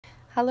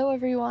Hello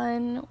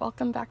everyone,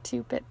 welcome back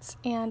to Bits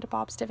and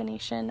Bob's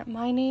Divination.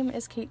 My name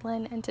is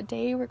Caitlin, and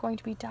today we're going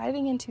to be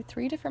diving into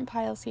 3 different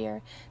piles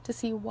here to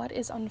see what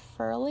is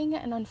unfurling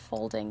and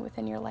unfolding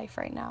within your life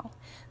right now.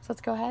 So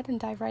let's go ahead and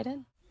dive right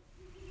in.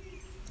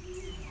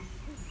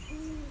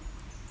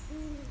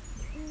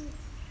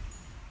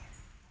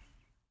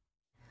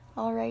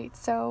 Alright,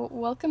 so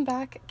welcome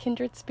back,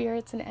 Kindred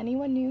Spirits, and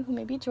anyone new who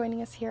may be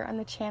joining us here on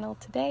the channel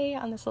today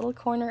on this little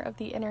corner of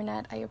the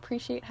internet. I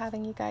appreciate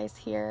having you guys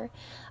here.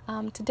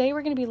 Today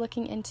we're going to be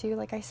looking into,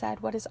 like I said,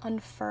 what is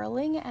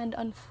unfurling and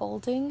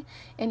unfolding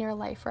in your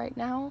life right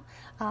now.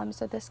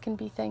 So this can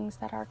be things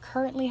that are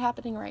currently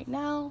happening right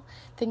now,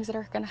 things that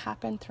are going to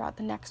happen throughout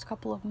the next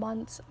couple of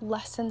months,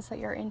 lessons that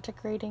you're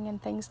integrating,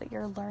 and things that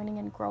you're learning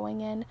and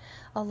growing in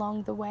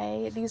along the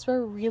way. These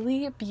were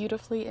really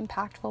beautifully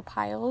impactful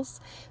piles.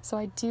 So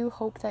I do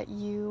hope that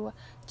you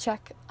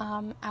check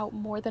out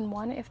more than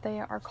one if they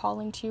are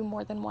calling to you,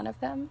 more than one of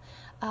them,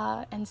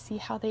 and see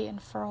how they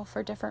unfurl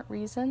for different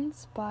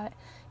reasons. But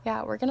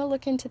yeah, we're going to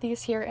look into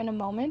these here in a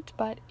moment.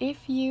 But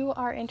if you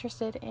are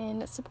interested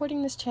in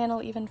supporting this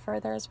channel even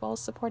further, as well as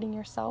supporting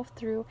yourself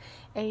through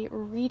a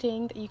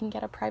reading that you can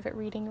get a private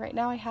reading. Right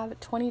now I have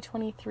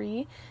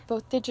 2023,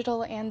 both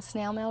digital and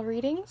snail mail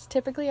readings.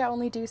 Typically I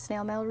only do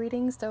snail mail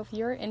readings, so if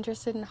you're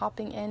interested in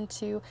hopping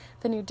into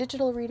the new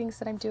digital readings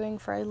that I'm doing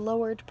for a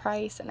lowered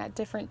price and at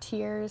different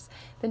tiers,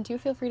 then do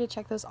feel free to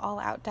check those all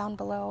out down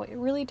below. It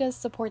really does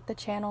support the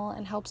channel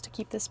and helps to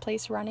keep this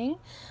place running,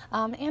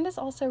 and is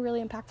also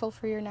really impactful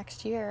for your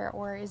next year,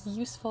 or is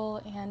useful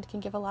and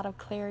can give a lot of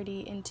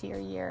clarity into your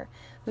year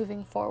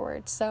moving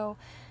forward. So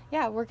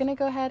yeah, we're going to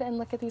go ahead and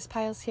look at these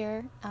piles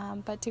here,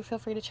 but do feel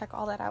free to check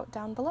all that out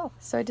down below.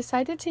 So I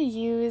decided to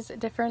use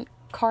different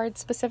cards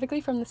specifically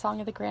from the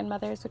Song of the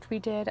Grandmothers, which we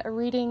did a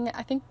reading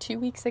I think 2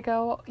 weeks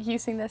ago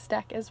using this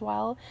deck as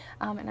well,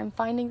 and I'm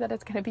finding that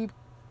it's going to be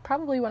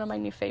probably one of my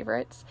new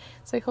favorites,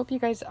 so I hope you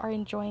guys are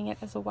enjoying it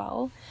as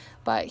well.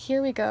 But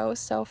here we go.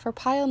 So for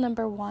pile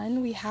number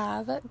 1, we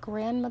have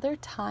Grandmother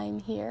Time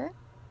here,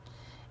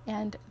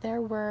 and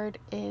their word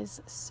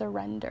is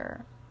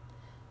surrender.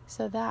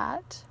 So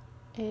that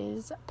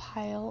is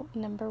pile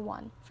number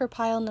 1. For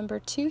pile number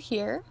 2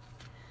 here,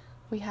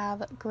 we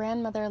have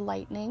Grandmother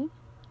Lightning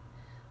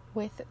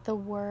with the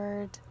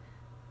word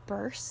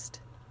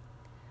burst,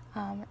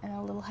 and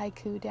a little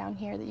haiku down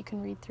here that you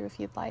can read through if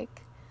you'd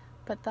like.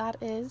 But that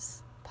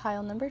is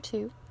pile number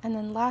 2. And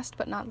then last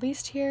but not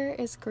least here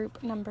is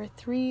group number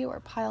 3,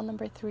 or pile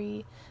number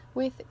 3,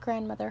 with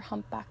Grandmother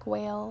Humpback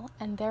Whale,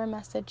 and their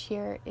message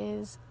here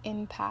is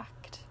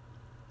impact.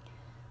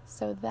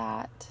 So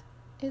that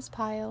is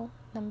pile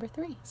number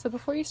 3. So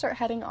before you start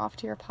heading off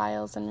to your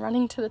piles and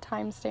running to the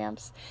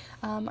timestamps,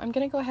 I'm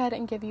going to go ahead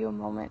and give you a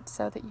moment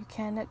so that you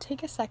can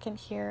take a second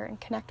here and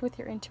connect with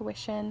your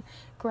intuition,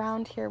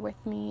 ground here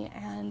with me,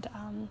 and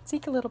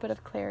seek a little bit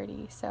of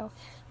clarity. So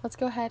let's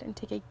go ahead and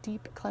take a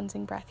deep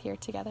cleansing breath here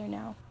together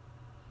now.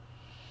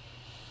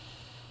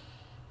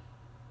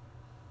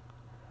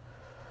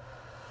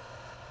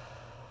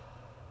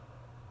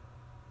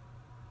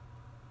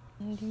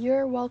 And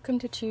you're welcome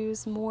to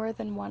choose more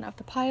than one of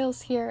the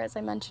piles here. As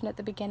I mentioned at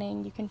the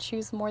beginning, you can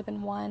choose more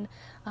than one.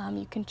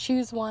 You can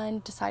choose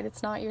one, decide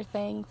it's not your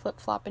thing,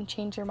 flip-flop and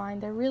change your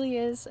mind. There really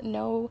is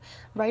no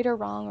right or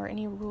wrong or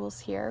any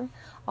rules here.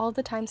 All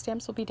the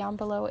timestamps will be down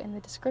below in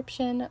the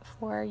description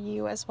for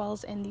you, as well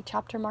as in the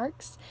chapter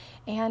marks.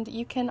 And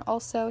you can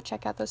also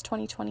check out those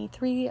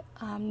 2023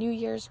 New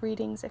Year's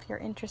readings if you're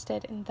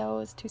interested in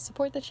those, to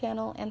support the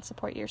channel and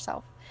support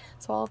yourself.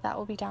 So all of that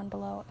will be down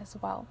below as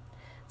well.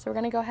 So we're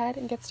going to go ahead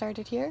and get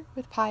started here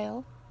with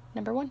pile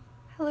number 1.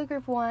 Hello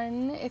group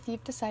 1, if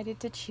you've decided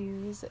to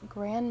choose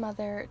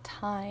Grandmother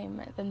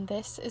Time, then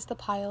this is the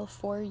pile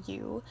for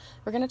you.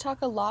 We're going to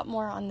talk a lot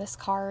more on this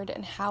card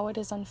and how it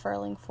is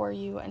unfurling for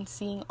you, and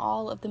seeing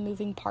all of the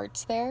moving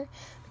parts there.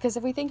 Because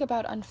if we think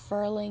about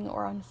unfurling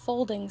or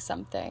unfolding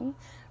something,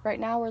 right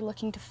now we're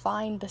looking to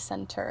find the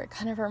center. It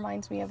kind of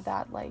reminds me of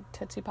that like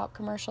Tootsie Pop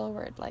commercial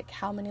where like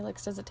how many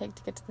licks does it take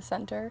to get to the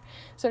center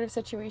sort of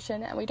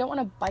situation, and we don't want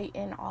to bite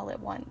in all at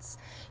once.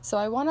 So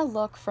I want to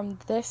look from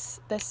this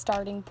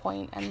starting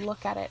point and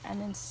look at it and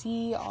then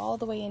see all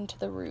the way into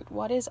the root.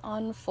 What is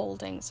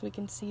unfolding, so we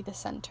can see the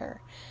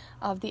center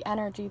of the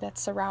energy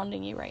that's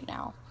surrounding you right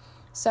now.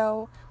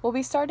 So we'll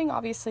be starting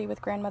obviously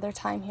with Grandmother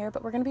Time here,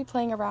 but we're going to be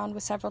playing around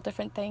with several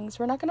different things.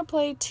 We're not going to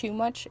play too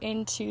much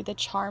into the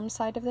charm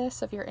side of this.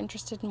 So if you're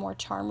interested in more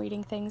charm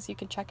reading things, you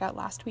can check out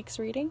last week's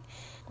reading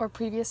or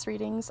previous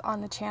readings on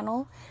the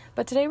channel.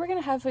 But today we're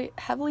going to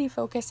heavily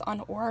focus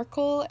on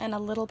Oracle and a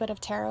little bit of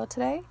Tarot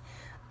today.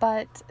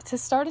 But to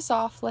start us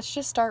off, let's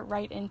just start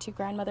right into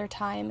Grandmother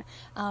Time,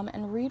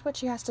 and read what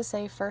she has to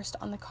say first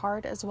on the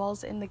card as well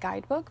as in the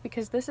guidebook,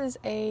 because this is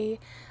a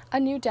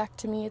new deck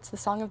to me. It's the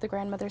Song of the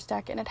Grandmothers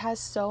deck, and it has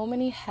so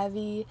many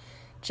heavy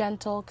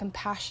gentle,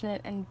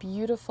 compassionate, and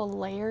beautiful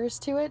layers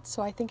to it.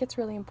 So I think it's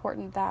really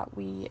important that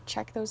we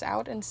check those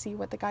out and see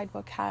what the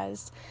guidebook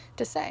has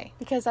to say.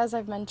 Because as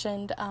I've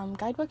mentioned,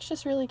 guidebooks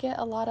just really get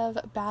a lot of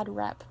bad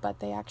rep, but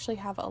they actually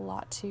have a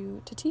lot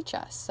to teach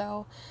us.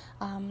 So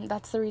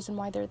that's the reason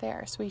why they're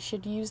there. So we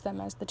should use them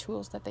as the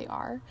tools that they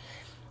are.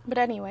 But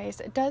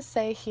anyways, it does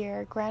say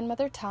here,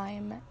 grandmother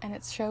time, and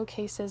it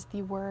showcases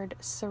the word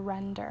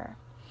surrender.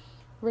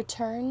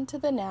 Return to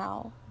the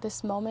now.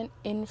 This moment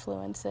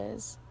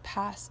influences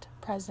past,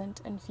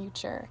 present, and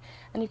future.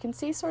 And you can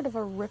see sort of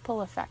a ripple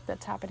effect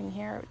that's happening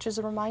here, which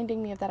is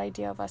reminding me of that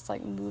idea of us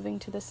like moving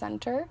to the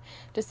center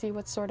to see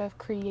what's sort of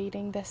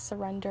creating this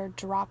surrender,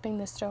 dropping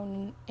the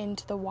stone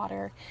into the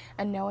water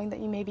and knowing that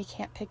you maybe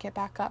can't pick it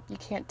back up, you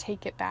can't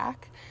take it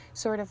back.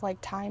 Sort of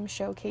like time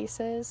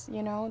showcases,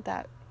 you know,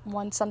 that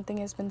once something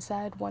has been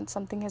said, once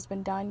something has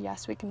been done,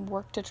 yes, we can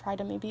work to try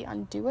to maybe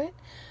undo it,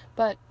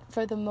 but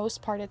for the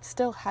most part, it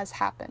still has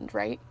happened,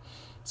 right?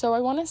 So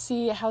I want to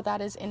see how that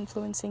is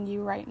influencing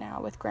you right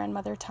now with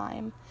grandmother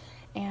time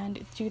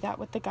and do that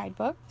with the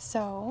guidebook.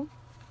 So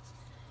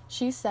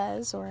she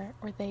says, or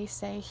they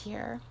say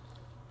here,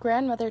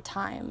 grandmother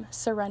time,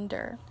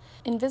 surrender.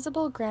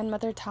 Invisible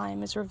grandmother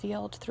time is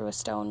revealed through a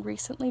stone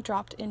recently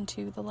dropped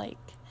into the lake.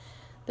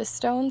 The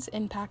stone's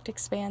impact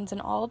expands in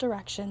all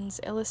directions,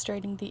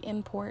 illustrating the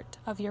import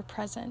of your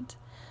present.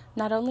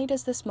 Not only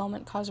does this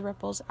moment cause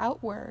ripples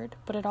outward,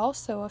 but it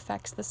also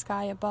affects the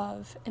sky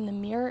above in the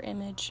mirror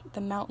image of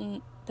the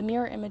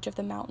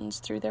mountains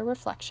through their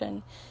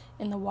reflection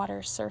in the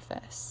water's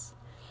surface.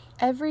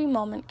 Every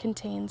moment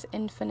contains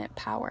infinite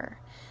power.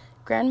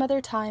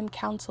 Grandmother time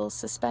counsels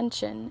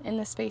suspension in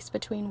the space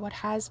between what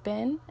has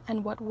been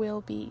and what will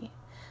be.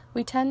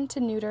 We tend to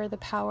neuter the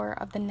power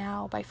of the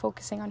now by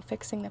focusing on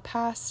fixing the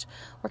past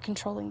or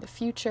controlling the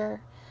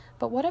future.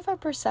 But what if our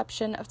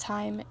perception of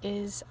time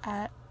as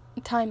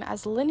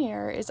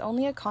linear is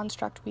only a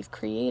construct we've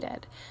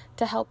created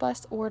to help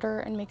us order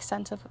and make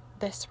sense of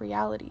this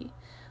reality?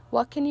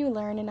 What can you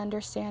learn and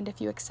understand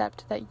if you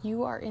accept that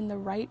you are in the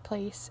right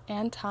place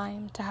and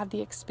time to have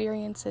the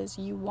experiences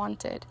you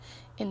wanted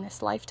in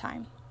this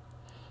lifetime?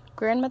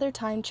 Grandmother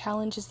time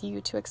challenges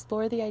you to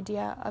explore the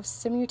idea of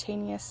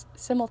simultaneous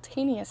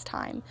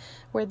time,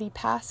 where the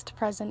past,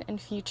 present, and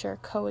future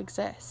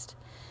coexist.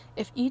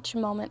 If each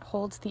moment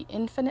holds the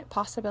infinite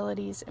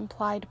possibilities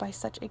implied by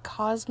such a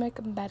cosmic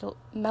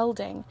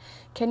melding,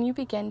 can you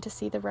begin to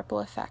see the ripple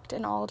effect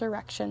in all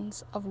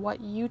directions of what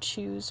you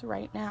choose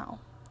right now?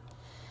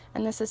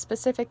 And this is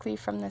specifically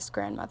from this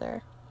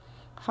grandmother.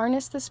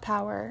 Harness this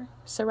power,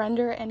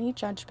 surrender any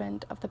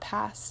judgment of the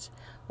past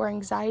or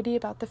anxiety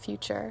about the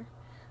future.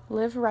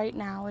 Live right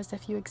now as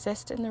if you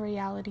exist in the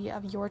reality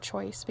of your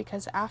choice,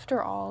 because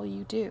after all,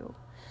 you do.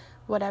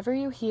 Whatever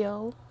you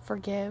heal,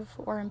 forgive,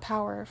 or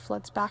empower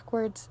floods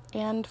backwards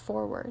and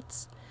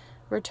forwards.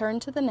 Return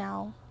to the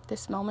now.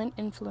 This moment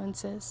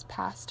influences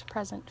past,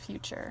 present,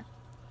 future.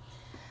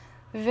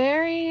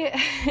 Very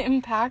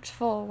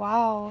impactful.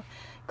 Wow.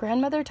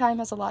 Grandmother time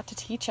has a lot to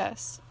teach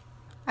us.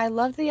 I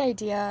love the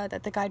idea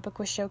that the guidebook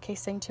was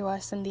showcasing to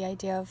us, and the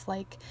idea of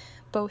like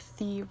both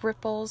the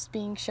ripples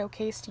being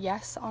showcased,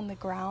 yes, on the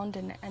ground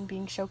and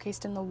being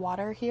showcased in the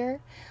water here,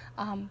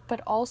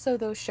 but also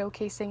those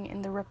showcasing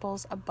in the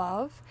ripples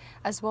above,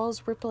 as well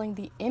as rippling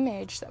the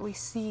image that we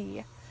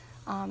see.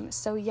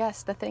 So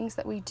yes, the things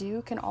that we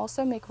do can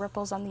also make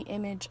ripples on the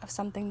image of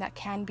something that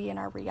can be in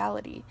our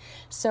reality.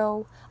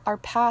 So our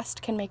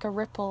past can make a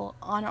ripple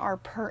on our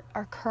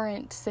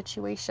current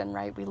situation,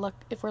 right?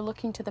 If we're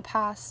looking to the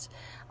past,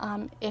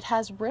 it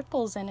has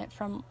ripples in it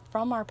from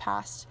our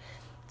past.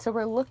 So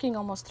we're looking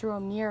almost through a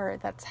mirror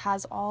that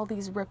has all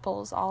these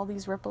ripples, all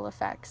these ripple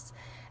effects.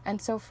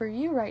 And so for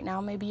you right now,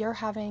 maybe you're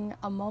having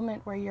a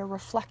moment where you're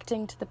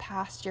reflecting to the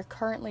past, you're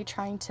currently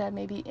trying to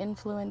maybe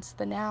influence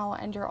the now,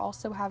 and you're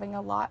also having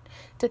a lot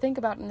to think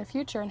about in the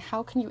future, and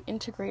how can you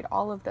integrate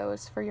all of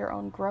those for your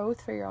own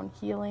growth, for your own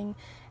healing,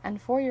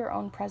 and for your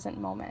own present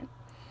moment.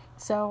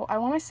 So I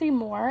want to see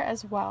more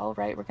as well,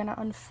 right? We're going to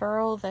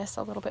unfurl this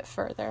a little bit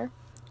further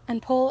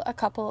and pull a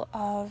couple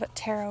of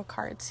tarot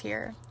cards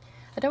here.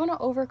 I don't want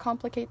to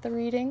overcomplicate the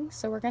reading,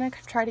 so we're going to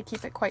try to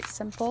keep it quite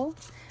simple,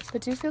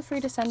 but do feel free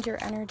to send your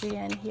energy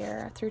in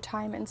here through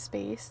time and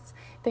space,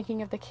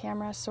 thinking of the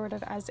camera sort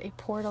of as a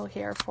portal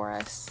here for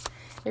us.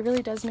 It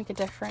really does make a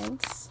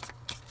difference.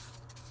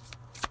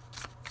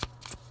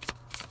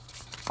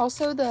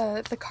 Also,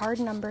 the card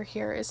number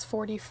here is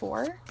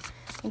 44,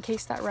 in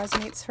case that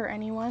resonates for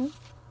anyone.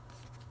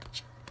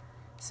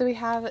 So we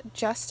have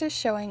Justice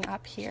showing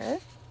up here.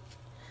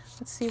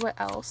 Let's see what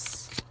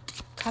else.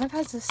 Kind of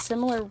has a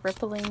similar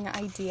rippling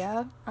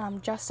idea.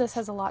 Justice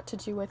has a lot to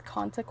do with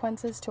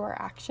consequences to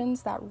our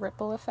actions, that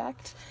ripple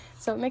effect.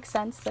 So it makes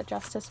sense that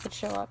justice would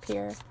show up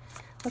here.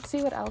 Let's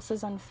see what else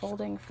is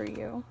unfolding for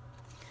you.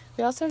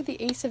 We also have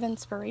the Ace of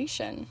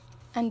Inspiration.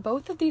 And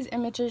both of these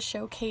images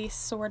showcase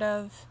sort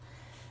of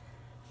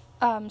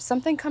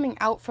something coming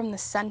out from the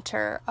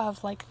center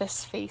of like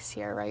this face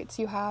here, right?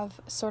 So you have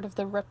sort of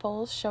the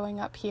ripples showing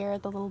up here,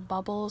 the little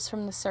bubbles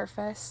from the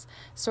surface,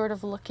 sort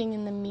of looking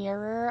in the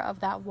mirror of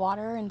that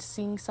water and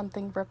seeing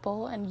something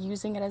ripple and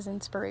using it as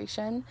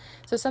inspiration.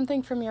 So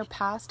something from your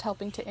past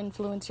helping to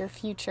influence your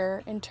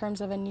future in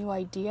terms of a new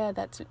idea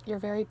that you're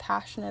very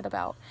passionate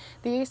about.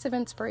 The Ace of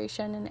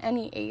Inspiration in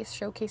any ace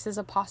showcases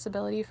a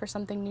possibility for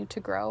something new to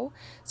grow,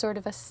 sort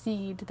of a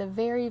seed, the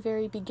very,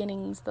 very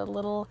beginnings, the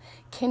little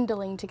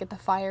kindling to get the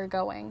fire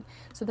going.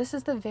 So this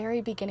is the very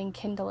beginning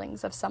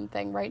kindlings of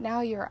something. Right now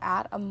you're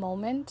at a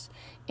moment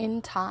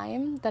in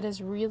time that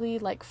is really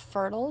like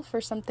fertile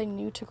for something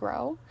new to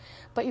grow,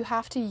 but you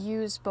have to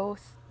use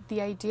both the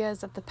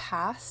ideas of the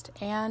past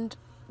and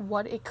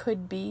what it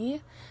could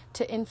be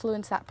to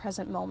influence that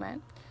present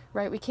moment,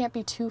 right? We can't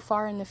be too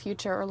far in the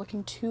future or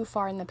looking too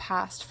far in the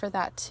past for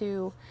that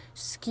to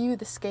skew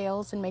the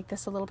scales and make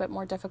this a little bit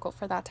more difficult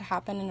for that to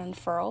happen and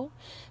unfurl,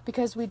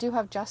 because we do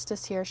have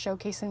justice here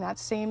showcasing that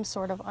same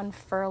sort of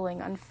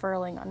unfurling,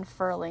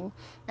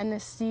 and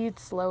this seed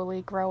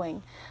slowly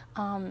growing.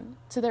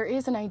 So there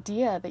is an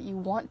idea that you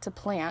want to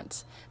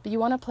plant, but you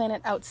want to plant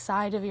it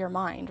outside of your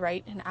mind,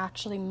 right? And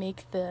actually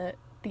make the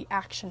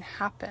action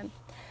happen.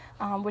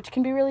 Which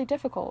can be really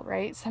difficult,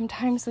 right?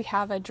 Sometimes we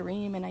have a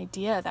dream, an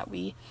idea that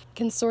we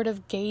can sort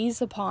of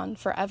gaze upon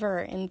forever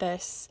in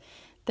this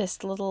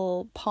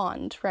little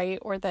pond, right?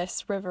 Or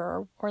this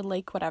river or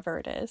lake, whatever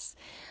it is.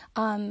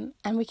 And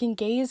we can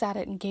gaze at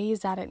it and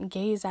gaze at it and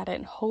gaze at it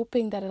and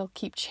hoping that it'll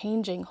keep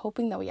changing,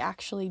 hoping that we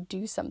actually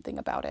do something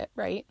about it,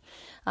 right?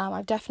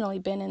 I've definitely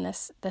been in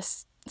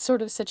this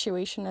sort of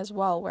situation as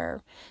well,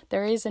 where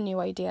there is a new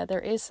idea, there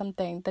is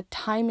something, the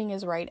timing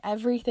is right,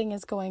 everything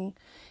is going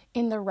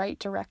in the right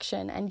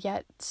direction, and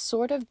yet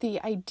sort of the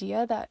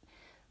idea that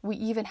we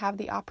even have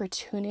the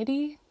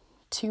opportunity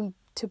to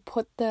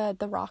put the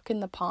rock in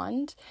the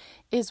pond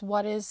is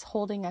what is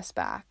holding us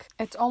back.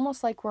 It's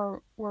almost like we're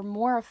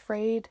more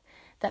afraid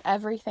that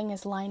everything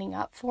is lining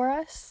up for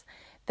us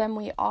than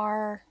we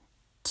are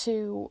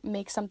to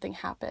make something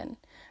happen,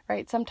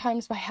 right?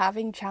 Sometimes by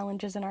having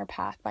challenges in our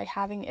path,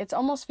 it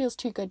almost feels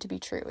too good to be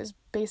true is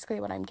basically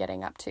what I'm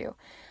getting up to.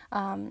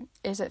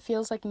 Is it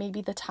feels like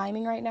maybe the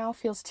timing right now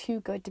feels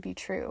too good to be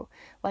true.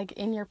 Like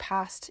in your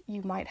past,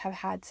 you might have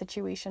had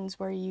situations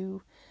where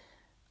you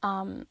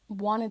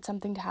wanted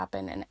something to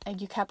happen and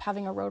you kept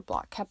having a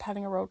roadblock.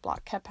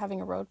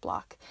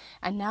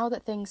 And now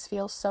that things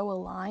feel so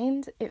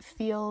aligned, it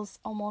feels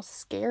almost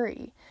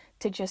scary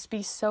to just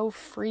be so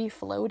free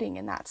floating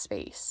in that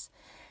space.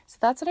 So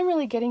that's what I'm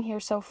really getting here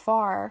so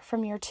far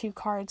from your two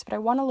cards, but I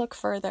want to look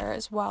further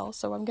as well.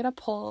 So I'm going to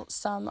pull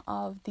some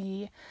of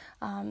the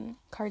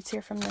cards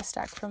here from this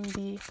deck, from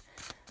the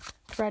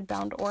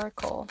Threadbound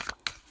Oracle.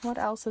 What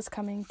else is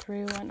coming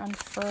through and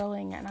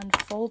unfurling and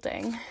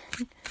unfolding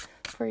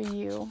for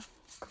you,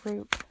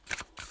 group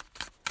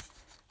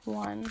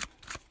one?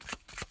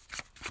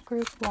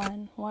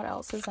 What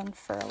else is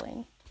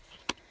unfurling?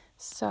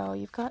 So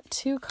you've got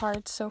two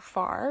cards so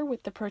far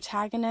with the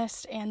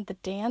Protagonist and the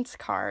Dance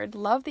card.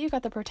 Love that you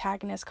got the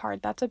Protagonist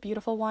card. That's a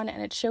beautiful one,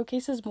 and it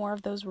showcases more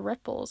of those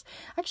ripples.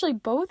 Actually,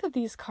 both of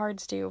these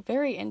cards do.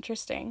 Very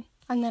interesting.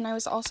 And then I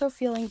was also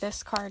feeling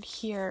this card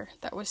here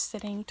that was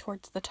sitting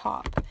towards the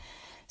top.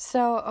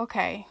 So,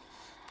 okay.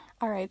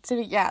 All right. So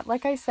yeah,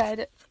 like I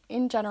said,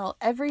 in general,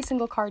 every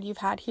single card you've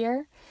had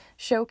here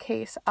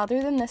showcase,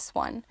 other than this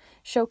one,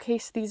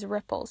 showcase these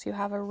ripples. You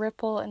have a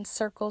ripple and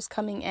circles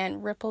coming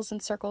in, ripples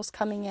and circles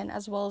coming in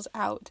as well as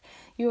out.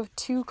 You have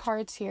two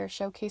cards here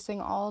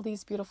showcasing all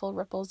these beautiful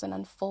ripples and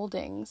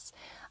unfoldings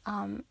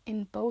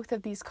in both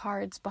of these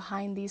cards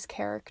behind these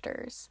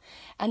characters.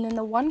 And then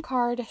the one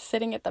card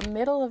sitting at the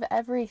middle of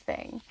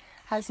everything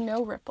has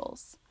no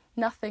ripples,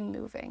 nothing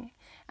moving.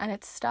 And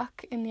it's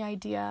stuck in the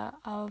idea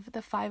of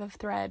the Five of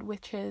Thread,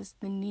 which is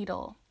the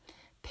needle,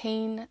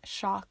 pain,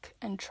 shock,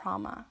 and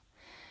trauma.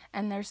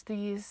 And there's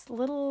these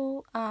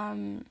little,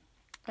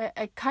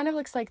 it kind of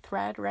looks like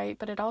thread, right?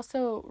 But it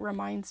also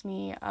reminds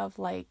me of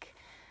like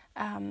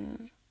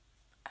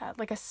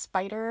a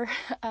spider,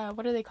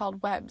 what are they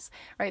called? Webs,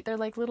 right? They're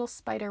like little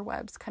spider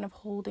webs kind of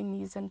holding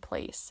these in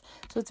place.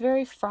 So it's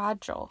very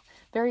fragile,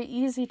 very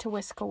easy to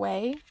whisk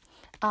away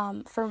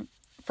from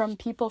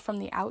people from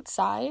the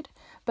outside.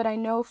 But I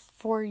know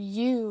for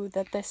you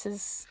that this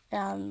is,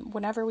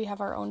 whenever we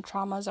have our own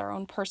traumas, our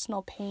own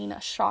personal pain,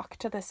 a shock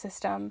to the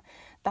system,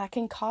 that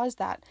can cause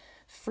that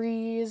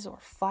freeze or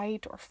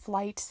fight or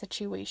flight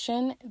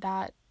situation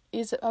that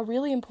is a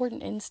really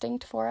important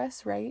instinct for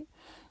us, right?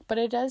 But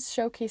it does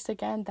showcase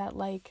again that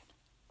like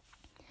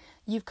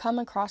you've come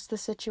across the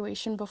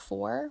situation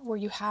before where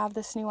you have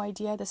this new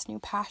idea, this new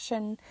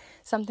passion,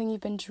 something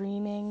you've been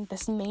dreaming,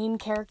 this main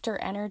character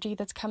energy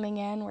that's coming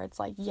in where it's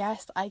like,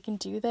 yes, I can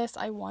do this.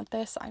 I want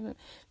this. I'm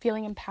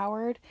feeling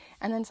empowered.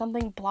 And then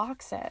something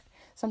blocks it.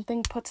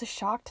 Something puts a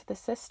shock to the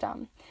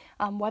system.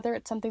 Whether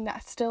it's something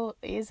that still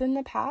is in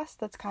the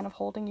past that's kind of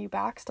holding you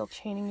back, still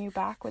chaining you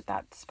back with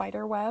that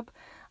spider web,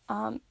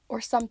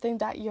 or something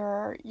that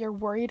you're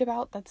worried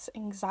about that's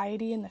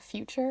anxiety in the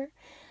future.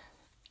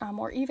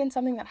 or even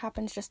something that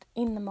happens just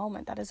in the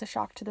moment that is a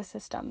shock to the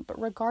system. But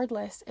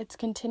regardless, it's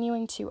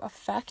continuing to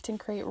affect and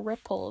create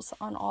ripples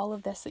on all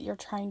of this that you're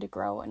trying to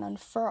grow and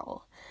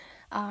unfurl.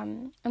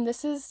 And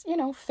this is,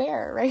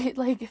 fair, right?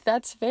 Like,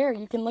 that's fair.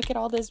 You can look at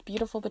all this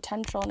beautiful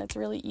potential, and it's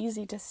really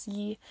easy to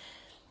see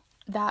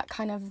that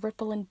kind of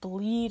ripple and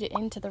bleed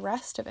into the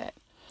rest of it.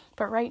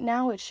 But right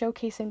now it's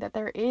showcasing that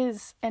there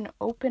is an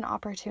open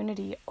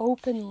opportunity,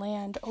 open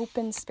land,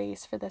 open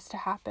space for this to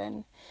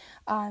happen.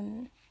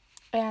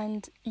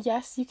 And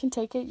yes, you can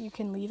take it, you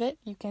can leave it,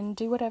 you can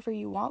do whatever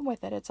you want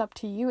with it. It's up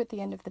to you at the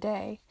end of the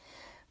day.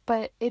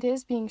 But it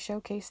is being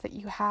showcased that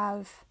you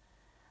have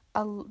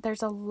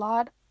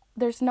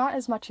there's not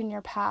as much in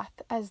your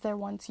path as there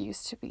once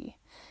used to be.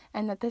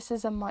 And that this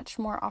is a much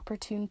more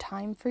opportune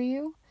time for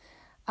you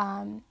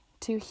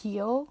to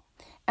heal.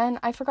 And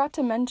I forgot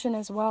to mention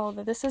as well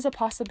that this is a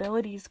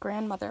possibilities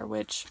grandmother,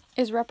 which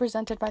is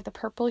represented by the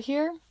purple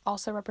here,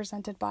 also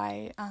represented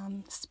by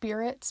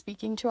spirit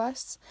speaking to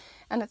us.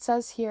 And it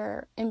says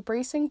here,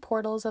 embracing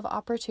portals of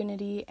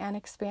opportunity and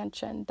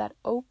expansion that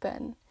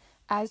open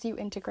as you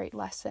integrate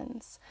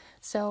lessons.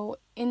 So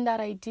in that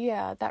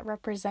idea, that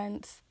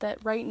represents that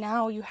right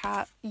now you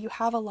have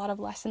a lot of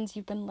lessons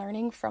you've been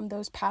learning from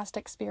those past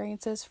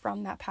experiences,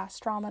 from that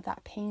past trauma,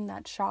 that pain,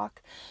 that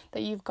shock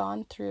that you've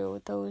gone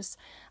through, those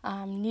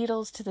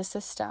needles to the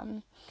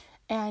system.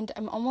 And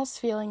I'm almost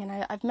feeling,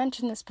 and I've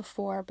mentioned this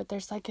before, but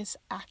there's like this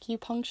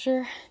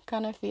acupuncture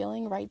kind of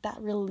feeling, right?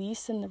 That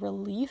release and the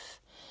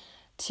relief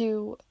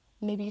to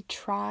maybe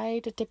try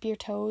to dip your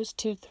toes,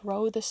 to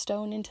throw the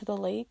stone into the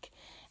lake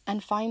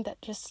and find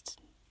that just,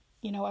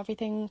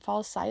 everything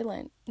falls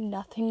silent.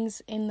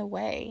 Nothing's in the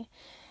way.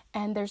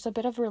 And there's a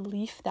bit of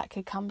relief that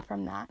could come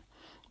from that.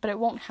 But it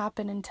won't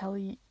happen until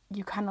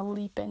you kind of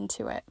leap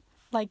into it.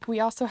 Like we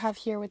also have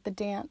here with the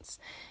dance,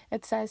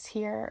 it says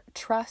here,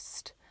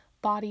 trust,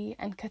 body,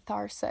 and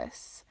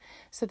catharsis.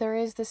 So there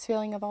is this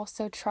feeling of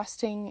also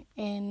trusting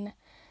in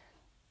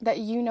that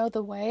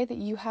the way, that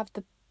you have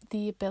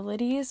the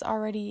abilities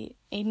already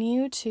in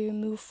you to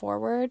move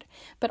forward,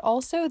 but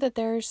also that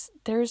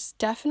there's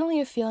definitely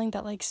a feeling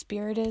that like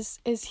spirit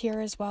is here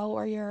as well,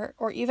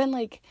 or even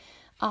like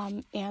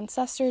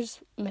ancestors,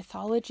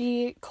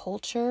 mythology,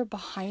 culture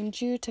behind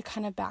you to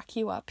kind of back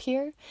you up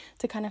here,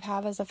 to kind of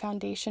have as a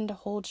foundation to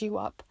hold you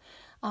up.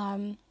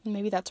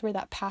 Maybe that's where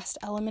that past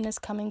element is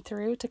coming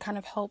through to kind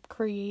of help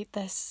create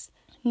this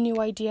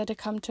new idea to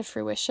come to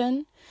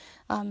fruition,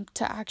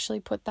 to actually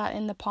put that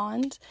in the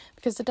pond,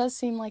 because it does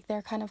seem like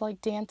they're kind of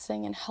like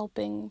dancing and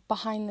helping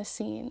behind the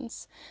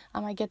scenes.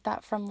 I get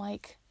that from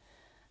like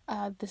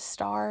the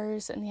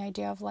stars and the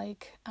idea of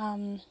like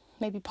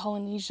maybe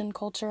Polynesian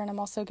culture, and I'm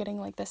also getting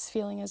like this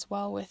feeling as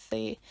well with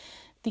the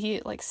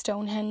like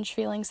Stonehenge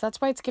feelings.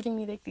 That's why it's giving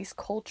me like these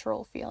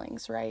cultural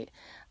feelings, right?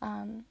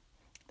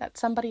 That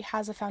somebody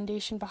has a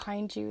foundation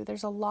behind you.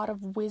 There's a lot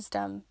of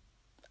wisdom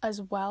as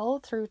well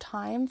through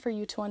time for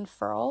you to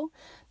unfurl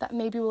that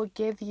maybe will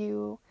give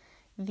you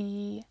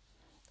the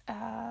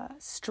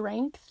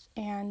strength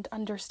and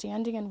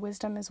understanding and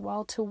wisdom as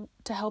well to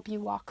help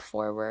you walk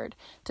forward,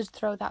 to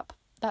throw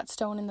that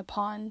stone in the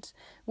pond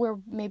where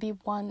maybe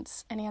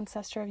once an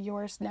ancestor of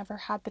yours never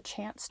had the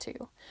chance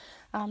to.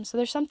 So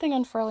there's something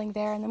unfurling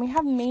there. And then we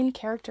have main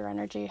character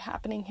energy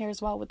happening here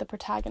as well with the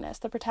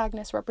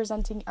protagonist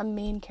representing a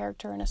main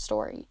character in a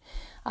story.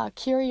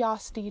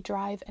 Curiosity,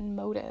 drive, and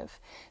motive.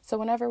 So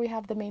whenever we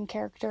have the main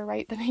character,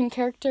 right, the main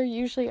character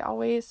usually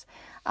always,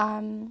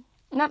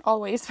 not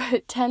always, but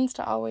it tends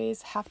to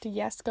always have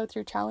to, go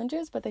through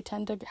challenges, but they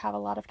tend to have a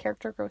lot of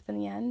character growth in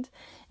the end.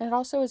 And it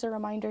also is a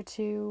reminder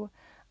to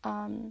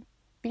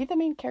be the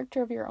main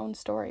character of your own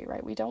story,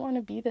 right? We don't want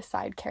to be the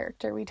side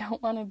character. We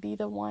don't want to be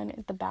the one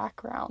in the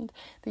background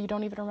that you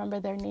don't even remember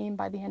their name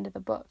by the end of the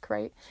book,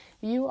 right?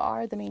 You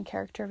are the main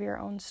character of your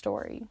own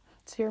story.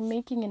 So you're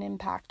making an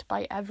impact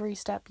by every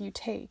step you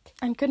take.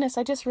 And goodness,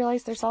 I just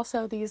realized there's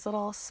also these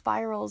little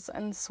spirals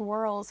and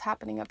swirls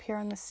happening up here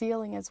on the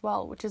ceiling as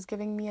well, which is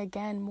giving me,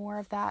 again, more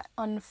of that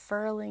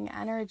unfurling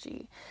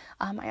energy.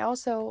 I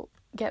also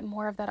get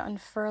more of that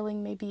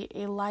unfurling, maybe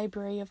a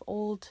library of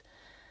old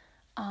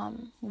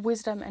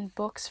wisdom and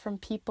books from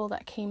people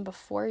that came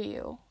before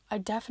you. I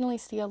definitely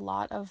see a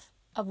lot of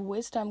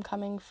wisdom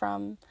coming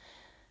from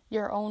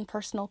your own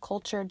personal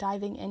culture,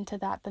 diving into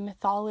that, the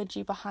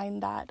mythology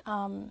behind that.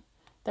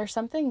 There's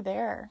something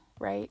there,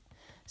 right?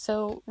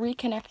 So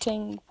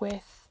reconnecting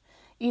with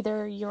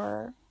either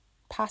your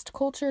past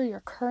culture, your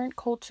current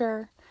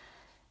culture,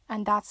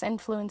 and that's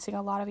influencing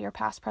a lot of your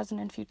past, present,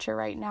 and future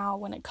right now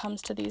when it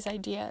comes to these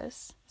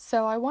ideas.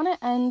 So I want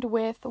to end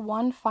with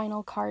one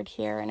final card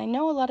here. And I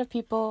know a lot of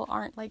people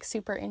aren't like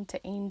super into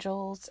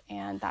angels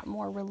and that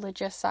more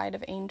religious side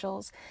of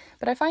angels,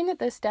 but I find that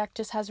this deck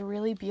just has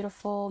really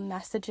beautiful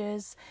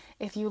messages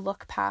if you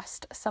look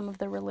past some of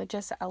the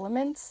religious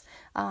elements.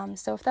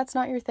 So if that's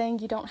not your thing,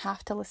 you don't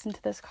have to listen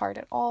to this card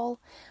at all.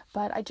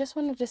 But I just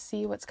wanted to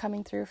see what's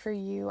coming through for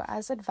you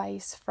as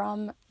advice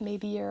from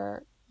maybe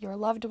your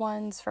loved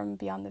ones, from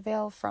beyond the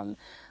veil, from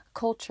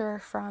culture,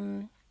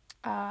 from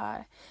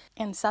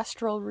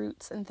ancestral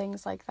roots and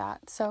things like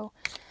that. So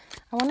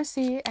I want to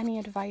see any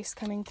advice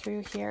coming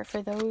through here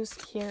for those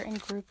here in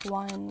group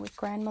 1 with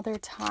grandmother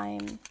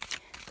time,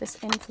 this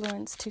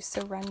influence to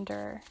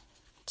surrender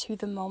to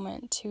the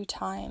moment, to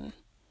time.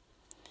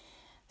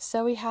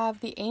 So we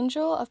have the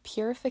angel of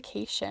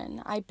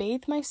purification. I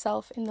bathe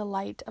myself in the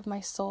light of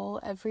my soul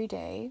every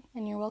day.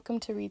 And you're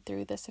welcome to read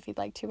through this if you'd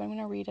like to, but I'm going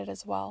to read it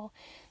as well.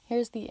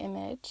 Here's the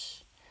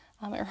image.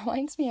 It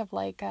reminds me of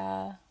like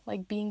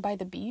being by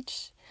the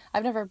beach.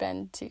 I've never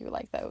been to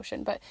like the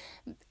ocean, but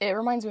it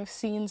reminds me of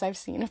scenes I've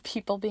seen of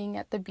people being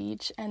at the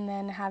beach and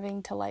then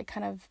having to like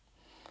kind of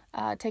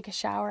take a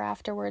shower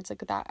afterwards, like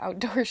that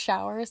outdoor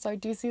shower. So I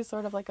do see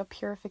sort of like a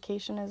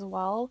purification as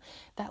well,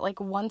 that like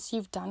once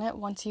you've done it,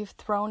 once you've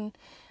thrown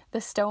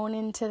the stone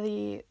into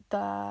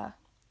the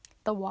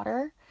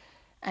water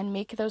and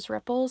make those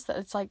ripples, that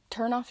it's like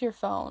turn off your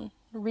phone,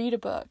 read a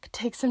book,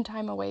 take some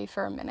time away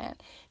for a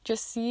minute,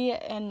 just see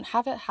it and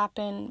have it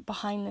happen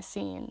behind the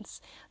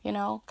scenes, you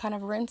know, kind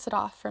of rinse it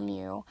off from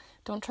you.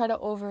 Don't try to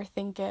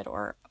overthink it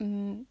or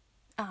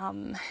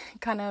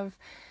kind of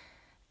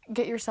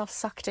get yourself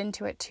sucked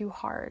into it too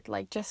hard.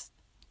 Like just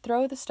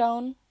throw the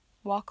stone,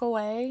 walk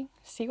away,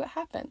 see what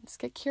happens,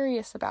 get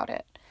curious about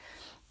it.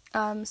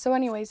 So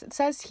anyways, it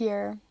says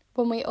here,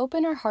 when we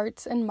open our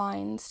hearts and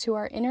minds to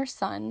our inner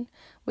sun,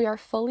 we are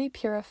fully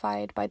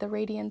purified by the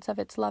radiance of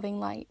its loving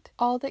light.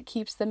 All that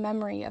keeps the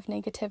memory of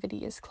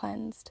negativity is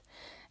cleansed,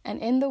 and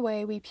in the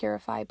way we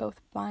purify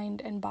both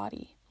mind and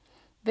body.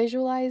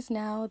 Visualize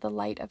now the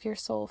light of your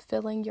soul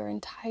filling your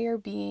entire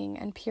being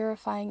and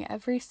purifying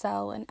every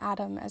cell and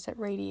atom as it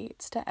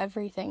radiates to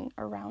everything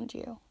around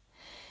you.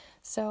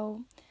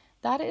 So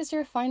that is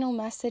your final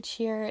message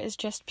here, is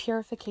just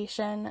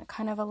purification,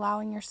 kind of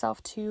allowing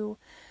yourself to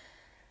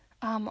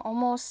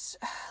almost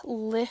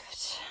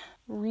lift,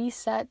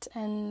 reset,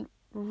 and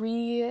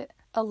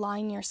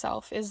realign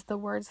yourself is the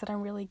words that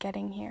I'm really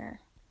getting here.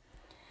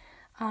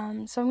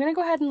 So I'm going to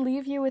go ahead and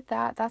leave you with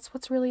that. That's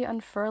what's really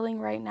unfurling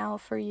right now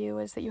for you,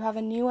 is that you have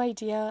a new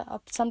idea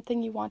of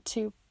something you want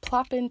to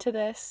plop into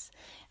this,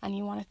 and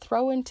you want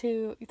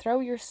to throw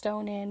your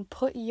stone in,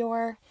 put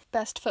your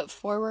best foot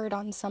forward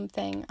on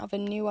something of a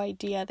new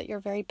idea that you're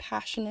very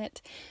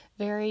passionate,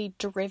 very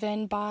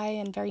driven by,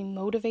 and very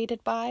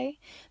motivated by.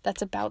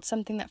 That's about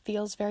something that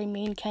feels very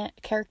main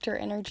character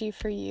energy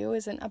for you,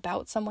 isn't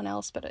about someone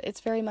else, but it's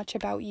very much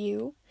about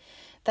you.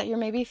 That you're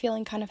maybe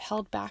feeling kind of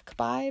held back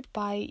by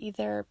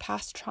either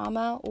past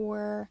trauma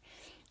or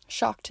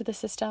shock to the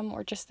system,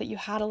 or just that you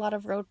had a lot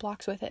of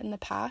roadblocks with it in the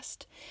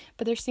past.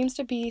 But there seems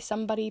to be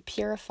somebody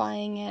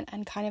purifying it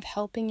and kind of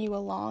helping you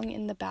along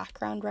in the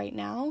background right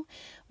now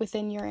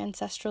within your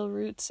ancestral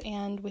roots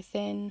and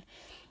within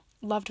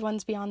loved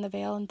ones beyond the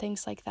veil and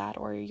things like that,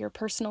 or your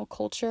personal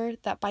culture,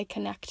 that by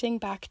connecting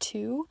back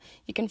to,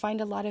 you can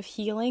find a lot of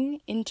healing,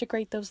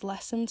 integrate those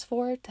lessons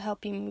to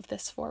help you move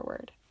this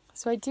forward.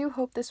 So I do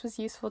hope this was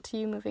useful to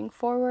you moving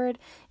forward.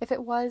 If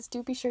it was,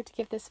 do be sure to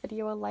give this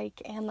video a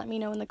like and let me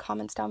know in the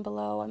comments down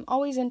below. I'm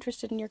always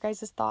interested in your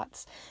guys'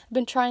 thoughts. I've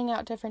been trying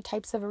out different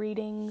types of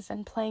readings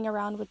and playing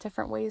around with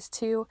different ways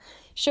to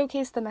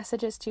showcase the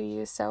messages to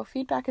you. So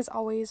feedback is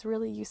always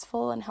really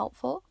useful and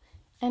helpful.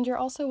 And you're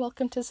also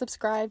welcome to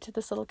subscribe to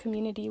this little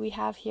community we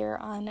have here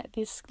on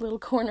this little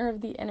corner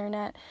of the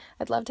internet.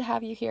 I'd love to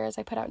have you here as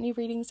I put out new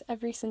readings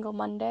every single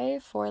Monday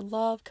for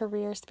love,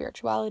 career,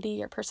 spirituality,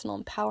 your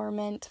personal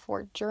empowerment,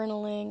 for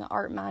journaling,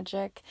 art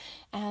magic,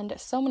 and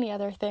so many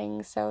other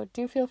things. So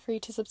do feel free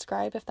to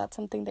subscribe if that's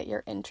something that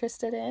you're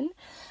interested in.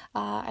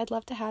 I'd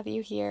love to have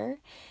you here.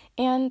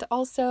 And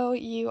also,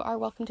 you are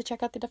welcome to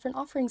check out the different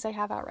offerings I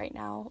have out right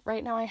now.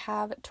 Right now I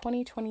have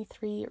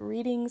 2023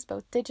 readings,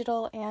 both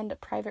digital and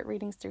private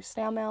readings through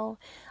snail mail,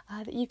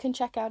 that you can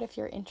check out if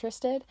you're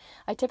interested.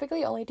 I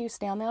typically only do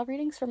snail mail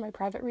readings for my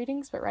private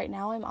readings, but right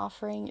now I'm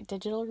offering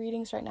digital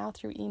readings right now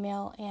through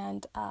email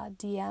and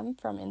DM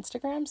from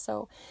Instagram.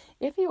 So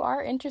if you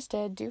are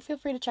interested, do feel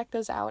free to check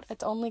those out.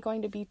 It's only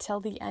going to be till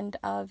the end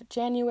of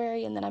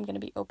January, and then I'm going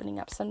to be opening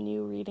up some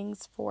new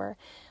readings for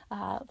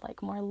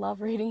like more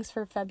love readings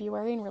for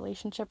February and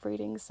relationship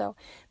readings. So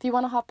if you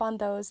want to hop on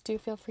those, do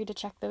feel free to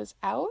check those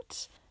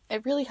out.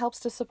 It really helps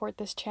to support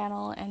this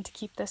channel and to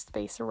keep this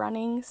space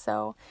running.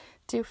 So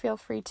do feel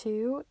free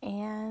to.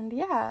 And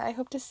yeah, I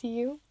hope to see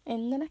you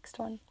in the next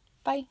one.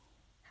 Bye.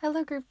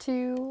 Hello, Group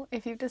 2.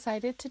 If you've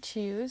decided to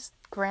choose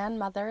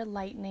Grandmother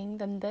Lightning,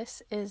 then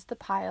this is the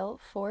pile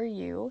for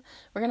you.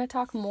 We're going to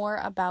talk more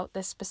about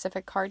this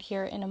specific card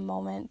here in a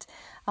moment.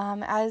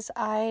 As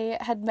I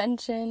had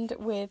mentioned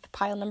with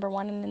pile number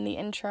 1 and in the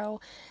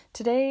intro,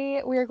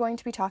 today we are going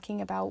to be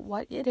talking about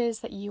what it is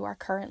that you are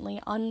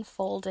currently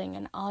unfolding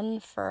and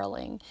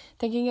unfurling,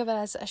 thinking of it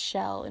as a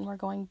shell, and we're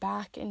going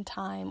back in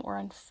time or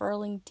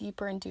unfurling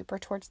deeper and deeper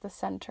towards the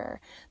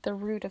center, the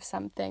root of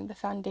something, the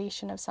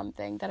foundation of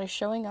something that is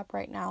showing up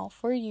right now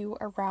for you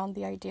around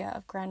the idea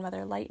of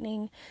Grandmother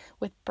Lightning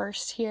with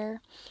burst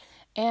here.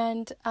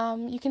 And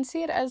you can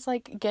see it as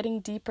like getting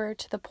deeper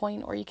to the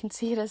point, or you can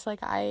see it as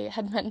like I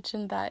had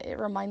mentioned that it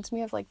reminds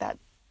me of like that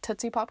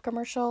Tootsie Pop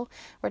commercial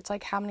where it's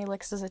like, how many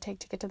licks does it take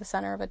to get to the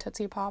center of a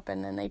Tootsie Pop,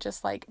 and then they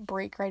just like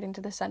break right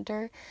into the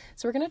center.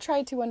 So we're going to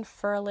try to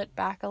unfurl it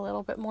back a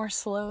little bit more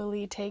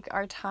slowly, take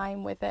our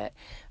time with it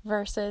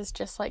versus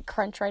just like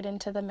crunch right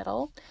into the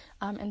middle,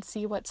 and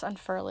see what's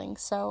unfurling.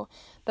 So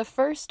the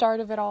first start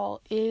of it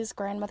all is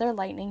grandmother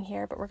lightning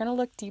here, but we're going to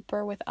look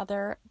deeper with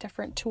other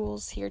different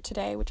tools here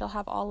today, which I'll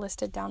have all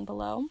listed down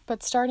below.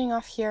 But starting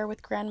off here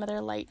with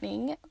grandmother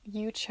lightning,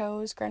 you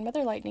chose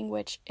grandmother lightning,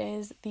 which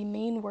is the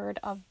main word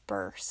of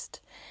burst.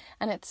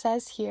 And it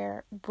says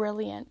here,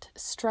 brilliant,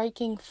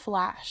 striking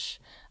flash,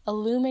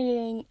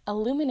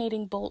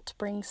 illuminating bolt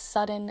brings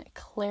sudden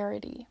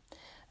clarity.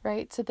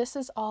 Right? So this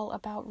is all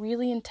about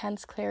really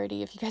intense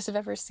clarity. If you guys have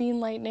ever seen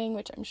lightning,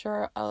 which I'm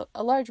sure a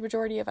large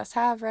majority of us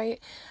have,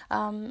 right?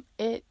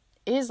 It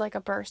is like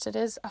a burst. It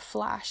is a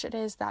flash. It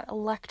is that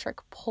electric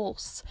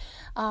pulse.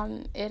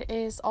 It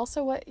is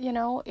also what,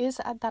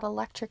 is at that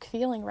electric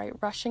feeling, right?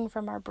 Rushing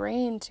from our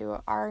brain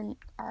to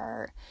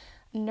our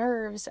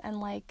nerves and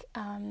like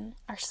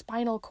our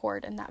spinal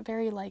cord, and that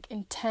very like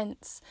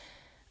intense,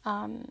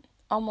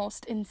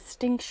 almost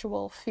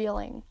instinctual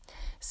feeling.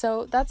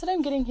 So that's what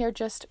I'm getting here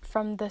just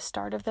from the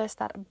start of this,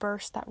 that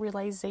burst, that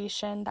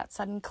realization, that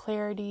sudden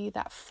clarity,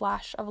 that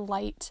flash of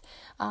light,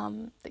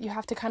 that you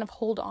have to kind of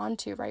hold on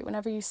to, right?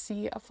 Whenever you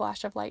see a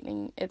flash of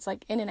lightning, it's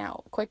like in and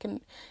out, quick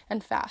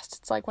and fast.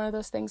 It's like one of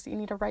those things that you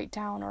need to write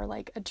down, or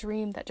like a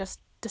dream that just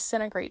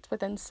disintegrates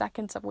within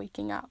seconds of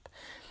waking up.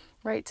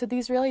 Right, so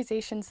these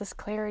realizations, this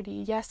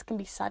clarity, yes, can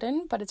be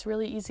sudden, but it's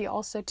really easy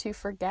also to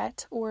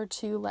forget or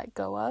to let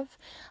go of,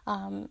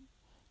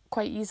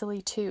 quite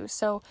easily too.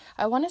 So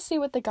I want to see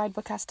what the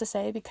guidebook has to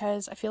say,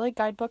 because I feel like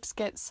guidebooks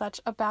get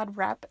such a bad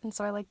rep, and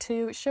so I like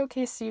to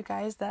showcase to you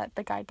guys that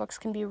the guidebooks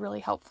can be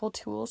really helpful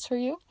tools for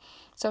you.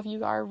 So if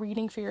you are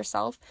reading for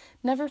yourself,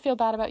 never feel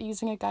bad about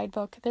using a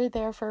guidebook. They're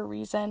there for a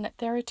reason.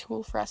 They're a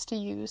tool for us to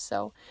use,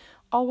 so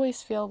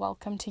always feel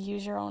welcome to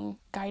use your own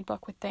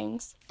guidebook with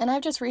things. And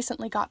I've just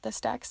recently got this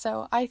deck,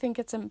 so I think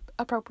it's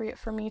appropriate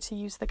for me to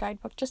use the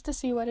guidebook just to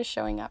see what is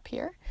showing up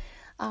here.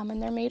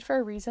 And they're made for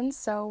a reason,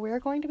 so we're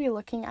going to be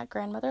looking at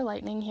grandmother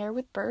lightning here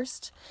with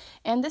burst.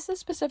 And this is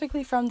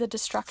specifically from the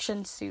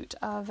destruction suit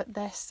of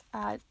this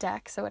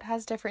deck, so it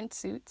has different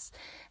suits.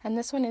 And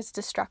this one is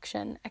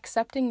destruction,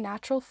 accepting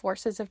natural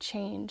forces of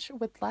change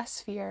with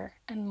less fear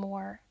and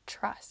more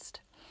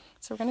trust.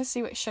 So we're going to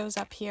see what shows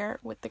up here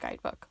with the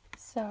guidebook.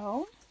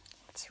 So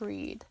let's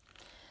read.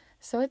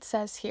 So it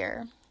says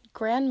here,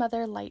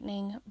 grandmother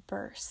lightning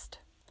burst.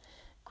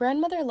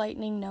 Grandmother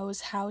lightning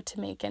knows how to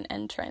make an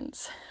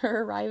entrance.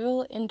 Her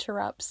arrival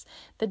interrupts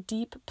the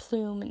deep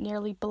plume,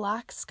 nearly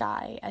black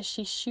sky as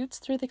she shoots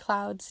through the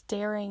clouds,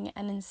 daring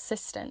and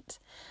insistent.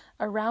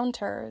 Around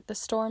her, the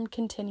storm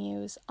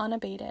continues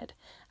unabated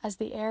as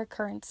the air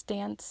currents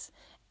dance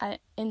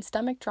in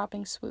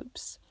stomach-dropping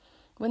swoops.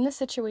 When the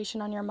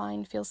situation on your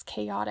mind feels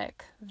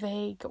chaotic,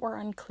 vague, or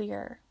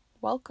unclear,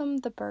 welcome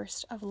the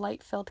burst of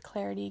light-filled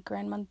clarity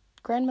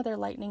grandmother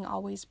lightning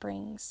always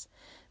brings.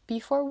 Be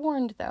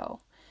forewarned, though.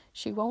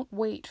 She won't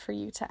wait for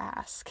you to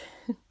ask.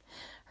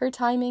 Her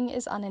timing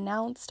is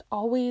unannounced,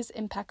 always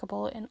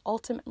impeccable, and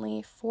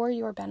ultimately for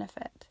your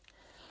benefit.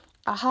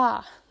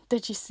 Aha!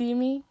 Did you see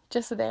me?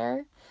 Just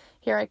there?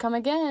 Here I come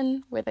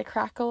again, with a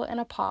crackle and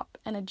a pop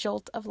and a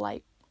jolt of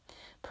light.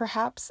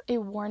 Perhaps a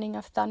warning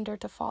of thunder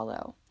to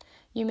follow.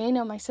 You may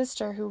know my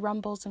sister who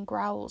rumbles and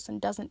growls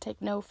and doesn't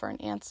take no for an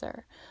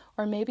answer.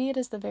 Or maybe it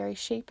is the very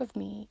shape of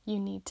me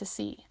you need to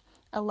see.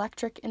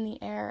 Electric in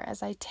the air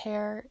as I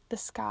tear the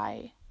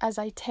sky,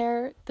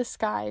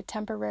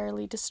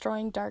 temporarily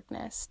destroying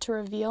darkness to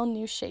reveal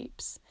new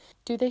shapes.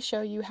 Do they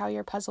show you how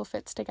your puzzle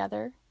fits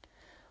together?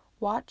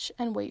 Watch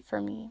and wait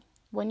for me.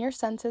 When your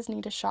senses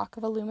need a shock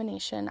of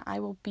illumination, I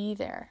will be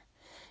there.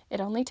 It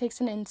only takes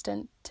an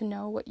instant to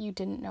know what you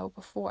didn't know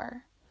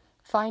before.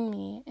 Find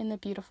me in the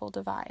beautiful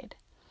divide.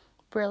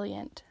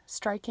 Brilliant,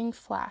 striking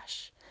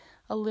flash,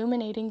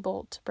 illuminating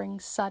bolt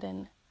brings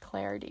sudden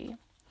clarity.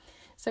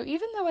 So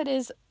even though it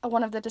is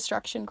one of the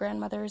destruction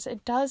grandmothers,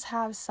 it does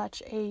have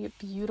such a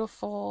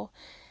beautiful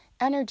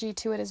energy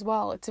to it as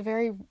well. It's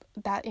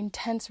that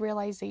intense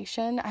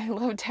realization. I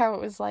loved how it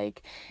was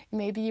like,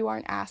 maybe you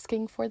aren't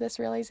asking for this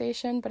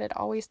realization, but it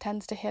always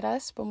tends to hit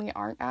us when we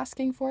aren't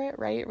asking for it,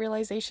 right?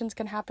 Realizations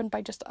can happen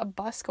by just a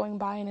bus going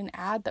by and an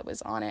ad that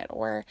was on it,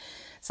 or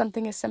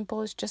something as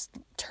simple as just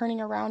turning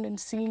around and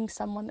seeing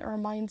someone that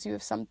reminds you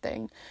of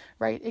something,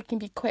 right? It can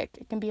be quick,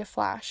 it can be a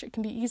flash, it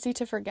can be easy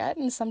to forget,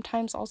 and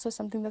sometimes also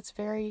something that's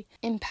very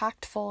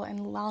impactful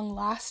and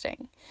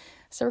long-lasting.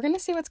 So we're going to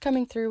see what's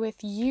coming through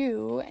with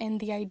you and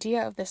the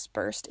idea of this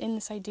burst in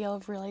this idea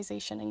of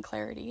realization and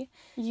clarity,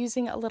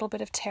 using a little bit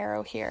of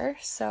tarot here.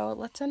 So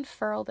let's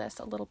unfurl this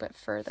a little bit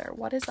further.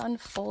 What is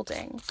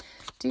unfolding?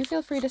 Do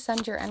feel free to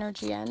send your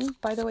energy in.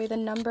 By the way, the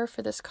number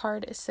for this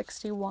card is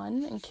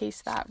 61, in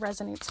case that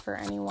resonates for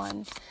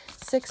anyone.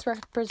 6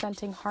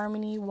 representing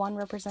harmony, 1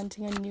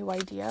 representing a new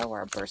idea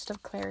or a burst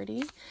of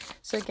clarity.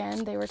 So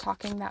again, they were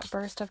talking that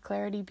burst of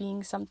clarity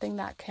being something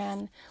that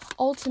can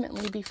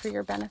ultimately be for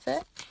your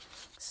benefit.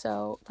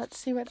 So let's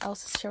see what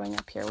else is showing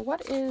up here.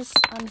 What is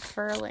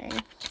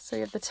unfurling? So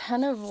you have the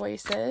 10 of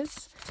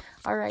Voices.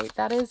 All right,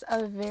 that is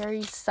a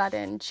very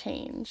sudden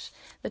change.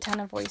 The 10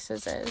 of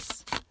Voices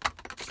is.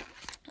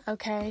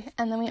 Okay,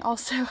 and then we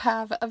also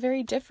have a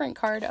very different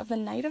card of the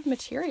Knight of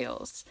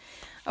Materials.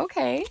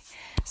 Okay,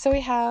 so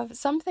we have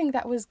something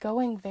that was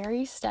going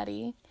very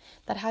steady,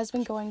 that has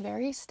been going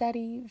very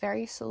steady,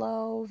 very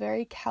slow,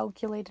 very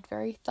calculated,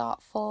 very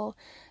thoughtful,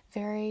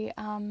 very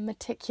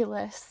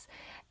meticulous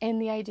in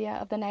the idea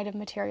of the Knight of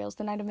Materials.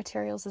 The Knight of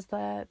Materials is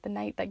the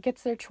knight that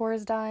gets their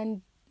chores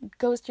done,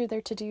 goes through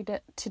their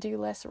to-do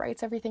list,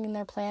 writes everything in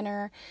their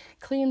planner,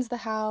 cleans the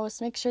house,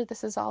 makes sure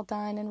this is all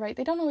done. And right,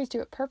 they don't always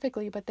do it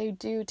perfectly, but they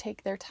do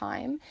take their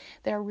time.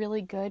 They're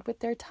really good with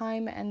their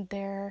time and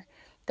their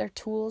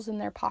tools in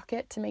their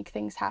pocket to make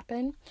things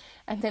happen.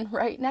 And then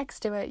right next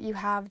to it, you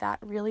have that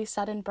really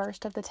sudden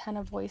burst of the 10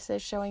 of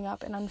Voices showing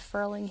up and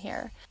unfurling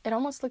here. It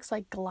almost looks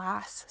like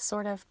glass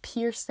sort of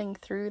piercing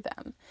through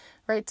them,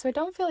 right? So I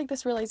don't feel like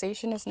this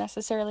realization is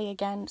necessarily,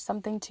 again,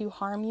 something to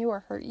harm you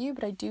or hurt you,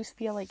 but I do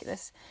feel like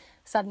this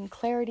sudden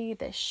clarity,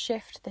 this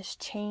shift, this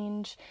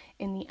change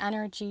in the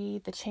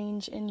energy, the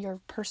change in your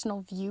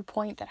personal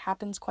viewpoint that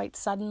happens quite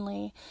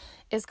suddenly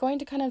is going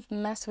to kind of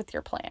mess with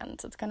your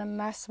plans. It's going to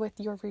mess with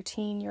your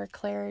routine, your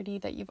clarity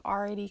that you've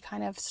already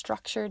kind of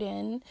structured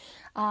in.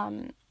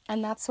 And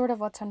that's sort of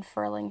what's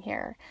unfurling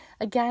here.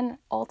 Again,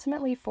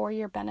 ultimately for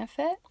your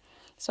benefit.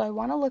 So I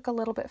want to look a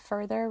little bit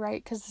further,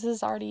 right? Because this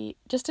is already,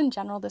 just in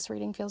general, this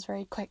reading feels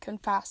very quick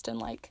and fast. And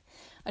like,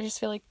 I just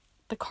feel like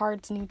the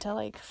cards need to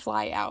like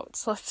fly out.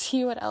 So let's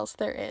see what else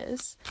there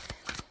is.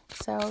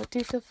 So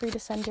do feel free to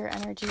send your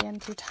energy in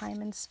through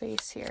time and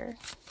space here.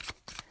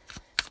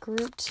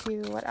 Group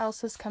 2, what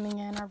else is coming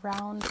in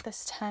around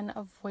this 10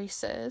 of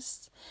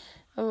Voices?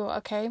 Oh,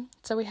 okay.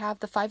 So we have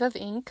the 5 of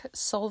Ink,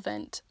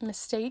 Solvent,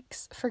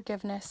 Mistakes,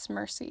 Forgiveness,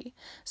 Mercy.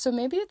 So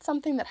maybe it's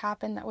something that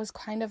happened that was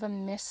kind of a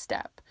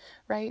misstep,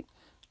 right?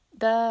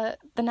 The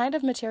Knight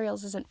of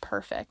Materials isn't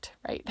perfect,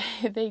 right?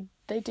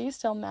 They do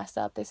still mess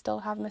up. They still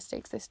have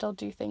mistakes. They still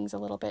do things a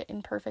little bit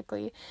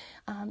imperfectly,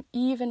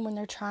 even when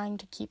they're trying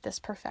to keep this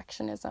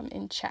perfectionism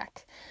in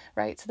check,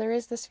 right? So there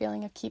is this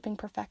feeling of keeping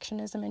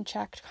perfectionism in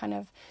check, kind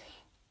of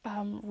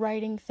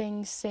writing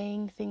things,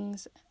 saying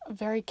things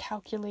very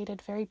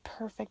calculated, very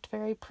perfect,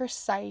 very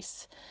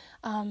precise,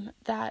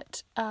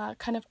 that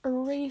kind of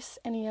erase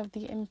any of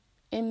the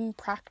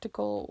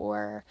impractical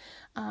or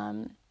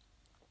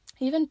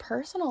even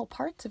personal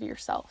parts of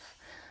yourself,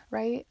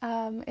 right?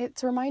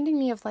 It's reminding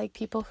me of like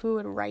people who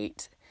would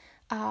write,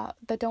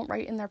 that don't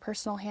write in their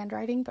personal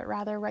handwriting, but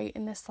rather write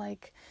in this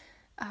like,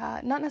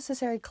 not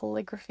necessarily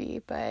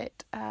calligraphy, but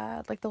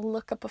like they'll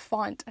look up a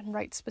font and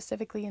write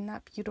specifically in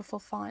that beautiful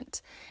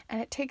font. And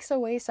it takes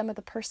away some of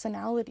the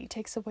personality,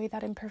 takes away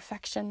that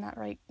imperfection that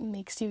right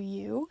makes you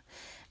you.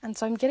 And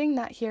so I'm getting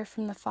that here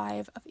from the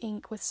 5 of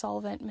Ink with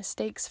Solvent,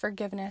 Mistakes,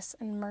 Forgiveness,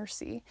 and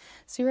Mercy.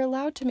 So you're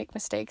allowed to make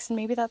mistakes, and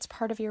maybe that's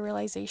part of your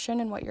realization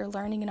and what you're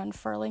learning and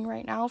unfurling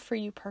right now for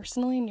you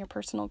personally and your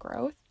personal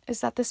growth,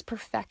 is that this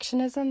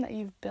perfectionism that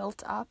you've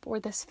built up,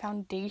 or this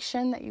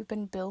foundation that you've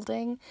been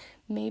building,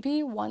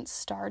 maybe once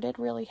started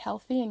really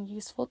healthy and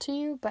useful to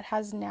you, but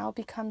has now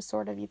become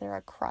sort of either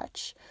a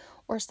crutch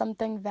or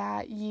something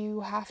that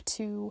you have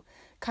to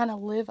kind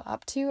of live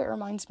up to. It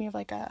reminds me of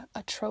like a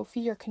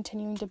trophy you're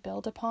continuing to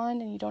build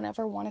upon, and you don't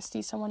ever want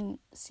to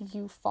see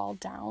you fall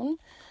down,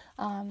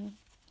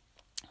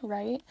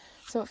 right?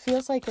 So it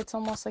feels like it's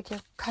almost like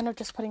you're kind of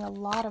just putting a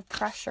lot of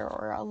pressure,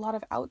 or a lot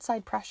of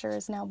outside pressure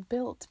is now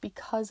built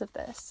because of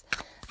this,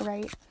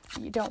 right?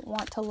 You don't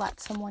want to let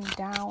someone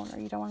down, or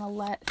you don't want to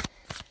let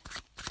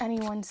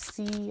anyone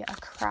see a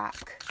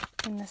crack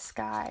in the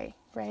sky,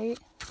 right?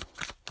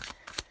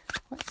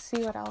 Let's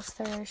see what else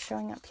there is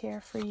showing up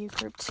here for you,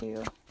 Group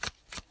 2.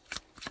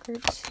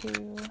 Group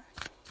 2.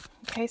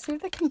 Okay, so we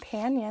have the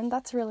Companion.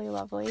 That's really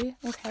lovely.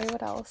 Okay,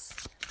 what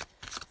else?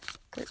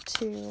 Group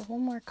 2.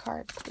 One more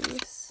card,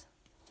 please.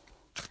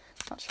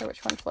 Not sure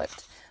which one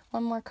flipped.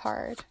 One more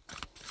card.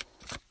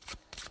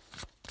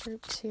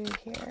 Group 2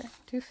 here.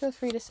 Do feel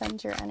free to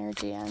send your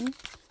energy in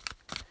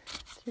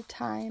through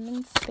time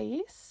and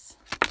space.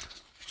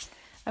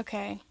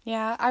 Okay,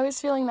 yeah, I was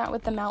feeling that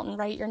with the Mountain,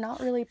 right? You're not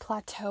really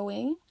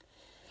plateauing.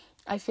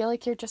 I feel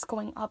like you're just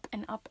going up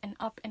and up and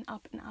up and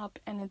up and up,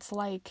 and it's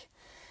like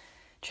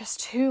just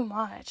too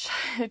much.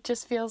 It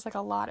just feels like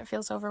a lot. It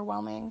feels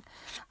overwhelming.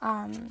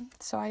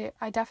 So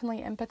I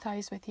definitely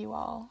empathize with you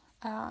all.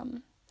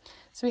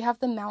 So we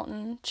have the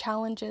Mountain,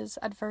 challenges,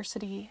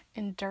 adversity,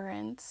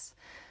 endurance,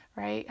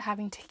 right?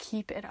 Having to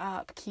keep it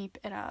up, keep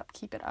it up,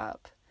 keep it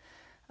up.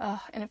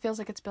 And it feels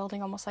like it's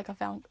building almost like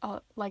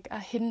a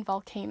hidden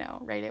volcano,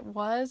 right? It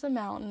was a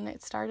mountain.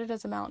 It started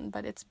as a mountain,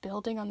 but it's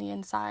building on the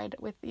inside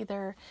with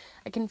either,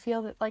 I can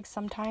feel that like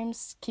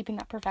sometimes keeping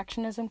that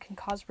perfectionism can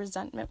cause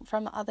resentment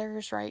from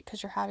others, right?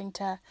 Because you're having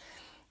to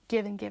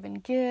give and give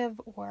and give,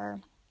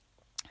 or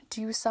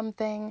do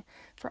something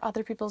for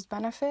other people's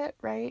benefit,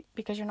 right?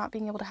 Because you're not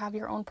being able to have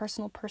your own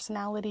personal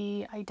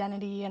personality,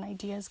 identity, and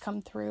ideas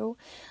come through,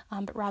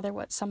 but rather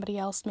what somebody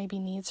else maybe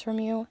needs from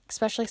you,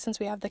 especially since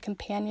we have the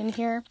companion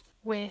here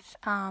with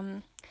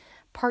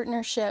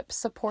partnership,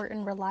 support,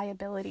 and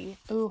reliability.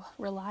 Ooh,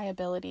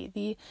 reliability.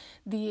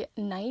 The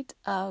Knight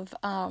of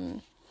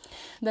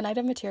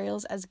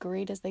Materials, as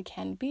great as they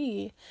can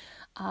be,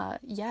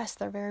 yes,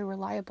 they're very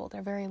reliable,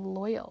 they're very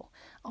loyal,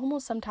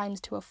 almost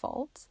sometimes to a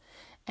fault.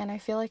 And I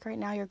feel like right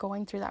now you're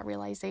going through that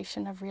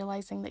realization of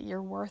realizing that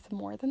you're worth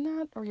more than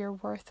that, or you're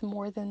worth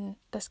more than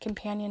this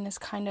companion is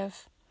kind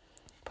of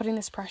putting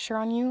this pressure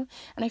on you.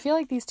 And I feel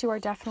like these two are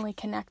definitely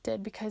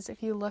connected, because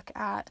if you look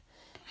at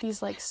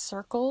these like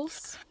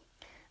circles,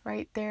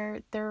 right,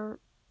 they're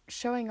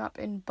showing up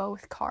in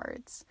both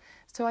cards.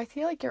 So I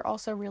feel like you're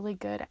also really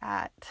good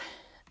at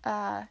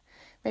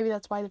maybe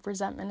that's why the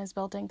resentment is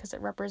building, because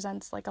it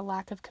represents like a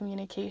lack of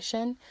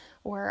communication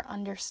or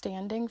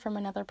understanding from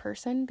another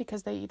person,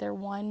 because they either,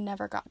 one,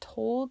 never got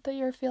told that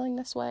you're feeling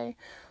this way,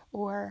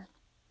 or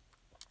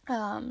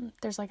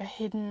there's like a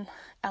hidden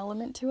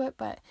element to it.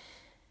 But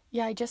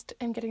yeah, I just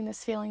am getting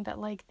this feeling that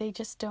like they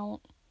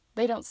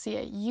don't see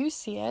it. You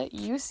see it.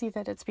 You see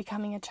that it's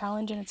becoming a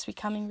challenge and it's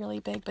becoming really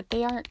big, but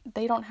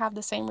they don't have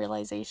the same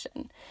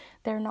realization.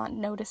 They're not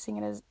noticing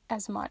it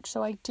as much.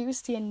 So I do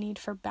see a need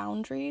for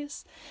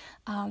boundaries,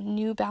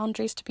 new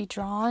boundaries to be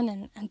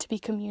drawn and to be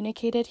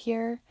communicated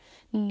here.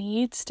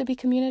 Needs to be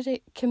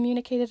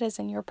communicated as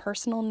in your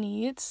personal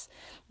needs,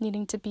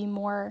 needing to be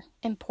more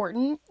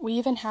important. We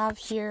even have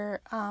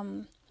here,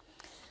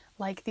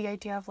 like the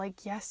idea of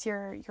like, yes,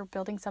 you're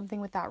building something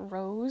with that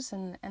rose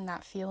and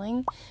that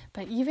feeling,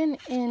 but even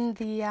in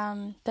the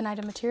Knight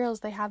of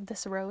Materials, they have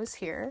this rose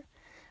here,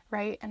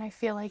 right? And I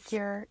feel like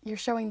you're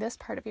showing this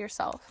part of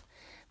yourself,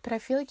 but I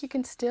feel like you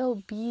can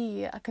still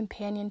be a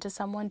companion to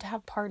someone, to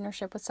have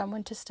partnership with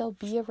someone, to still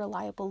be a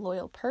reliable,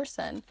 loyal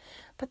person,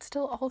 but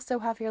still also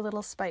have your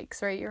little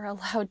spikes, right? You're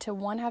allowed to,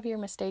 one, have your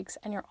mistakes,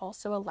 and you're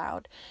also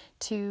allowed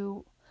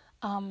to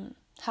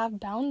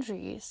have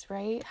boundaries,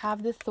 right?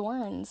 Have the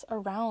thorns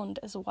around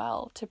as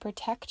well to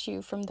protect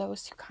you from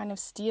those who kind of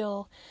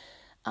steal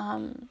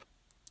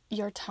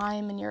your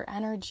time and your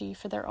energy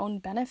for their own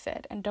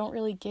benefit and don't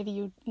really give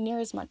you near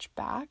as much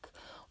back,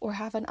 or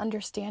have an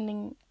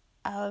understanding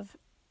of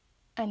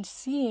and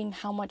seeing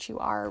how much you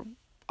are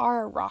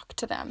a rock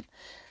to them,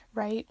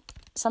 right?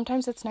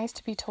 Sometimes it's nice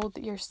to be told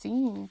that you're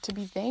seen, to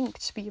be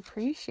thanked, to be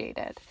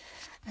appreciated.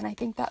 And I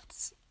think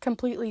that's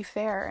completely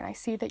fair. And I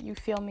see that you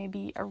feel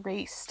maybe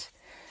erased.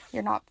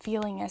 You're not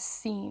feeling as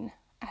seen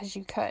as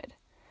you could.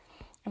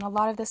 And a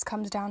lot of this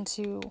comes down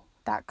to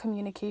that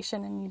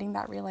communication and needing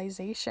that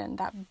realization,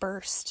 that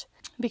burst,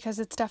 because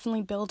it's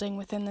definitely building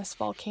within this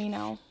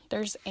volcano.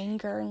 There's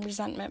anger and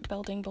resentment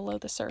building below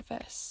the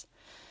surface.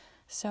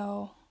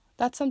 So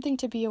that's something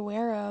to be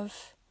aware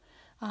of,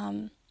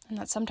 and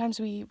that sometimes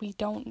we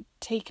don't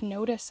take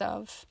notice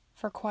of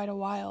for quite a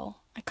while.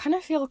 I kind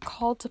of feel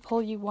called to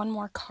pull you one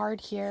more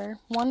card here,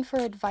 one for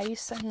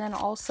advice, and then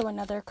also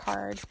another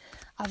card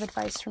of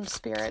advice from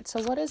Spirit.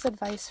 So what is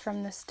advice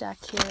from this deck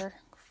here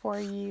for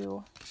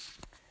you?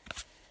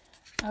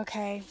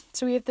 Okay,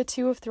 so we have the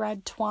Two of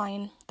Thread,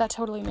 Twine. That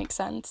totally makes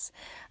sense.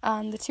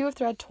 The Two of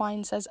Thread,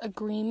 Twine says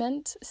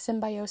agreement,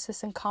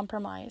 symbiosis, and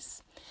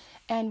compromise.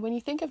 And when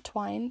you think of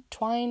twine,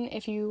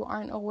 if you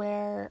aren't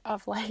aware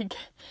of like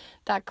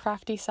that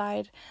crafty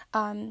side,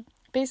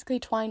 basically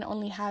twine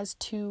only has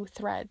two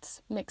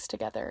threads mixed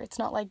together. It's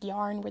not like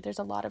yarn where there's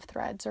a lot of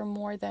threads or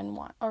more than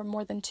one or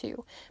more than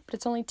two, but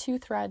it's only two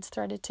threads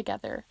threaded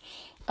together.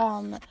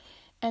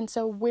 And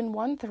so when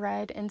one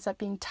thread ends up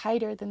being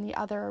tighter than the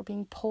other, or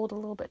being pulled a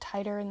little bit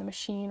tighter in the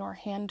machine or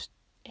hand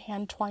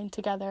twined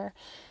together,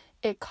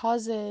 it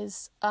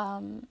causes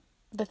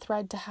the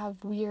thread to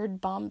have weird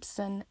bumps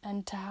and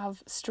to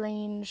have a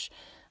strange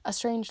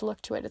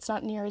look to it. It's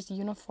not near as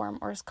uniform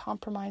or as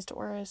compromised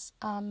or as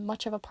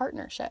much of a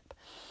partnership.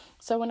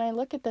 So when I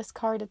look at this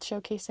card, it's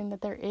showcasing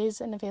that there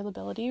is an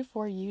availability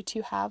for you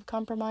to have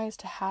compromise,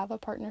 to have a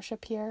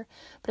partnership here,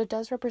 but it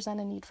does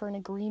represent a need for an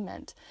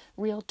agreement,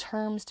 real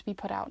terms to be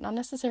put out, not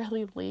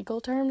necessarily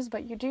legal terms,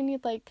 but you do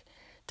need like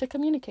to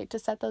communicate, to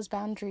set those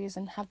boundaries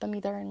and have them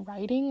either in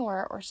writing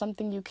or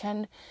something you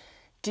can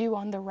do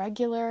on the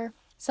regular,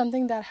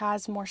 something that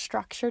has more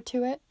structure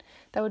to it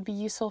that would be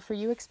useful for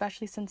you,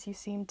 especially since you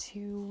seem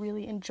to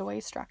really enjoy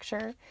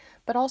structure,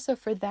 but also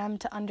for them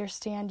to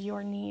understand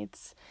your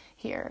needs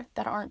here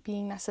that aren't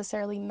being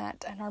necessarily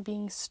met and are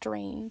being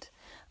strained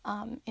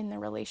in the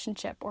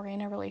relationship or in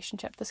a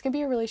relationship. This could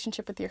be a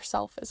relationship with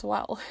yourself as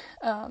well,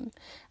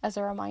 as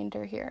a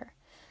reminder here.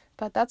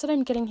 But that's what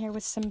I'm getting here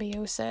with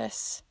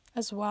symbiosis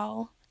as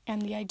well,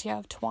 and the idea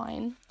of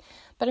twine.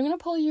 But I'm going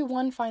to pull you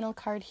one final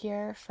card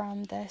here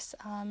from this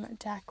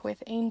deck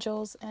with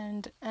angels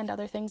and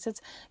other things. It's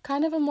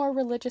kind of a more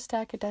religious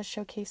deck. It does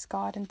showcase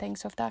God and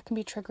things. So if that can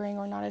be triggering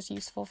or not as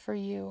useful for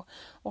you,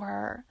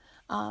 or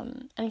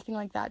anything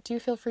like that, do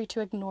feel free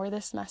to ignore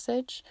this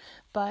message.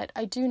 But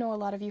I do know a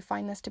lot of you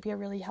find this to be a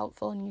really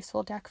helpful and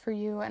useful deck for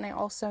you. And I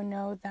also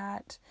know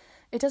that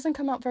it doesn't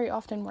come out very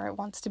often where it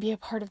wants to be a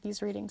part of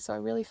these readings, so I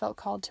really felt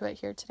called to it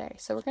here today.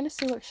 So we're going to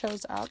see what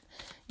shows up.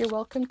 You're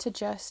welcome to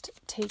just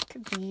take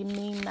the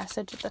main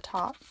message at the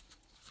top.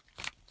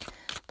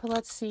 But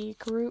let's see,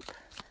 group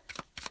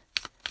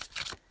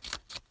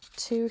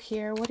 2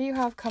 here. What do you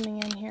have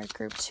coming in here,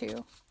 group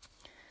 2?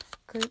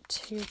 Group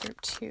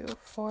 2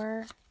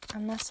 for a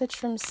message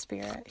from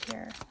Spirit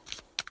here.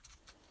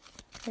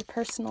 Your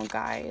personal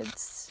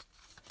guides,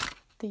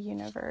 the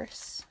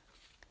universe.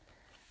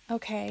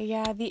 Okay,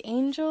 yeah, the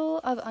angel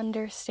of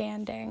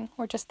understanding,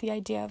 or just the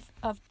idea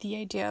of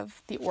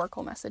the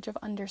oracle message of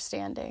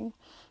understanding.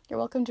 You're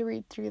welcome to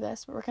read through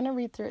this, but we're going to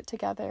read through it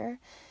together.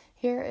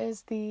 Here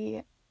is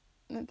it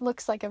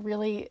looks like a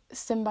really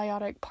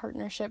symbiotic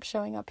partnership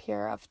showing up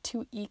here of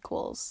 2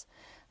 equals,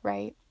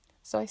 right?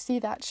 So I see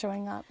that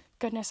showing up.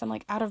 Goodness, I'm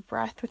like out of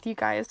breath with you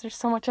guys. There's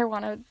so much I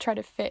want to try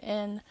to fit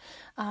in.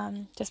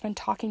 Just been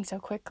talking so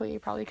quickly,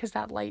 probably because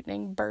that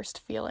lightning burst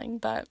feeling.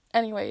 But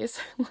anyways,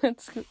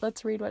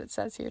 let's read what it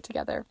says here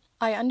together.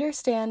 I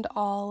understand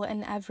all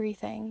and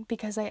everything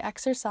because I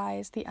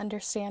exercise the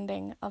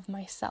understanding of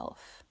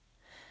myself.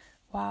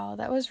 Wow,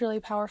 that was really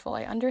powerful.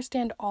 I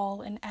understand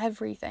all and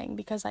everything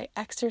because I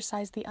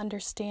exercise the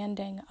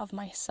understanding of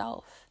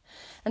myself.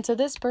 And so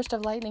this burst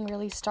of lightning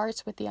really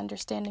starts with the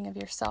understanding of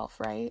yourself,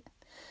 right?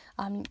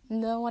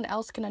 No one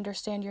else can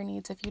understand your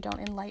needs if you don't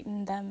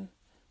enlighten them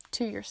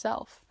to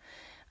yourself.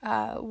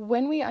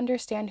 When we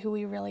understand who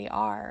we really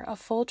are, a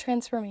full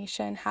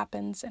transformation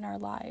happens in our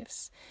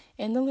lives.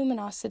 In the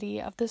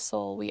luminosity of the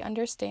soul, we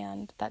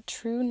understand that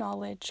true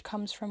knowledge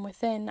comes from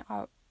within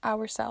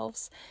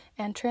ourselves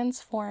and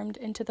transformed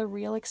into the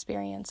real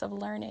experience of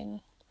learning.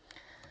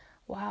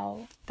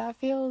 Wow, that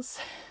feels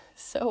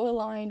so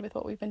aligned with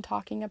what we've been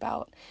talking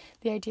about.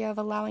 The idea of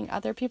allowing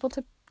other people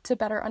to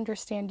better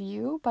understand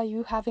you by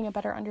you having a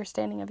better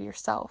understanding of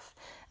yourself.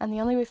 And the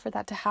only way for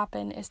that to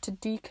happen is to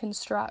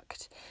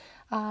deconstruct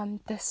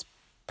this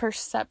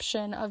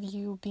perception of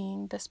you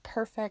being this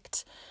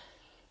perfect,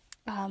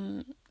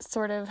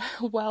 sort of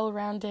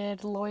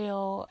well-rounded,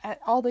 loyal, at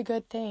all the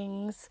good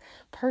things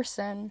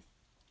person,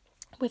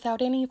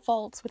 without any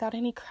faults, without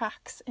any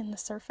cracks in the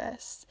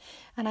surface.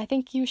 And I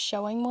think you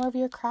showing more of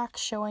your cracks,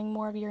 showing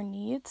more of your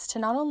needs to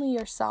not only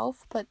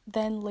yourself, but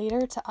then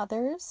later to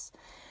others,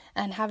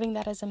 and having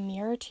that as a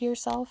mirror to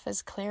yourself,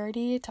 as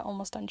clarity to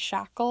almost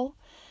unshackle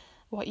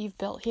what you've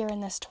built here in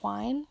this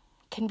twine,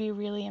 can be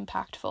really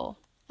impactful.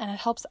 And it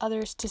helps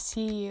others to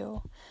see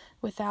you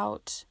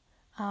without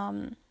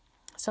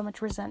so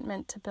much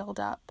resentment to build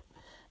up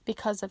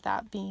because of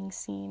that being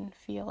seen,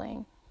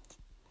 feeling,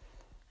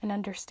 and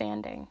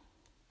understanding,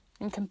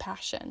 and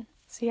compassion.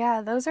 So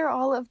yeah, those are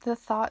all of the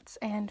thoughts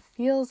and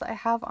feels I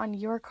have on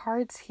your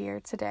cards here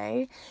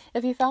today.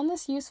 If you found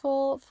this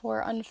useful for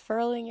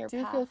unfurling your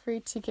path, do feel free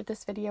to give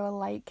this video a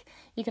like.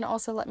 You can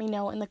also let me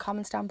know in the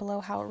comments down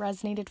below how it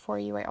resonated for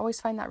you. I always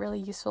find that really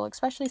useful,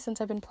 especially since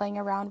I've been playing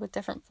around with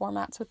different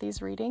formats with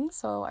these readings.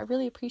 So I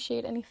really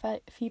appreciate any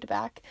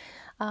feedback.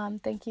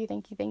 Thank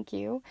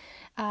you.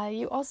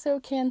 You also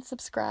can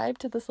subscribe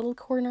to this little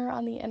corner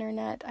on the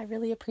internet. I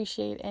really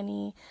appreciate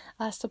any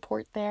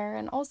support there.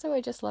 And also, I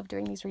just love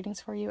doing these readings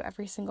for you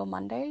every single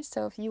Monday.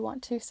 So if you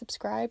want to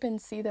subscribe and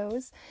see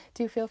those,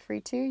 do feel free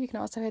to. You can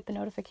also hit the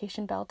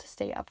notification bell to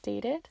stay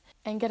updated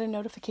and get a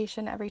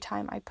notification every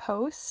time I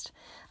post,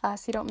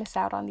 so you don't miss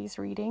out on these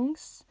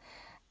readings.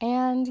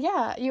 And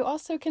yeah, you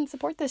also can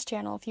support this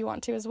channel if you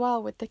want to as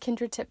well with the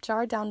Kindred tip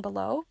jar down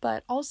below,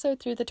 but also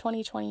through the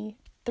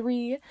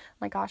 2023, oh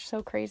my gosh,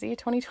 so crazy,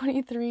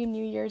 2023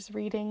 New Year's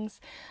readings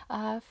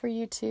for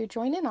you to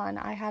join in on.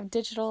 I have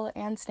digital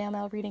and snail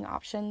mail reading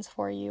options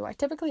for you. I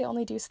typically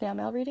only do snail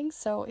mail readings,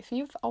 so if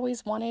you've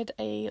always wanted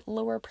a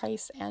lower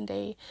price and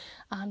a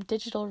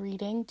digital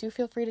reading, do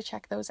feel free to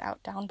check those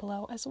out down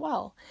below as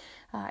well.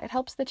 It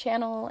helps the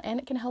channel and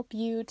it can help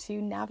you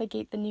to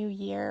navigate the new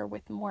year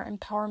with more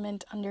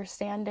empowerment,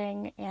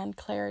 understanding, and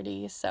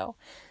clarity. So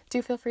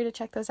do feel free to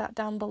check those out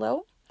down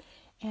below.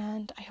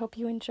 And I hope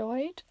you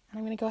enjoyed. And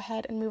I'm going to go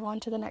ahead and move on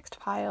to the next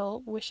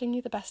pile, wishing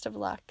you the best of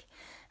luck.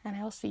 And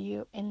I will see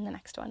you in the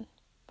next one.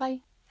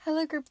 Bye.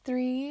 Hello, Group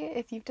 3.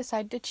 If you've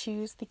decided to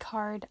choose the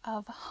card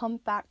of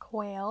Humpback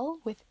Whale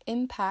with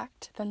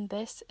Impact, then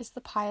this is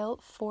the pile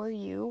for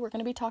you. We're going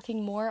to be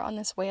talking more on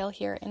this whale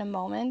here in a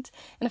moment.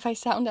 And if I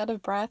sound out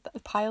of breath,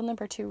 pile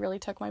number 2 really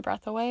took my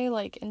breath away,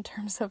 like in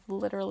terms of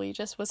literally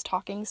just was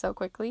talking so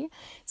quickly.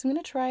 So I'm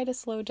going to try to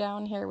slow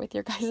down here with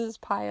your guys'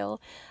 pile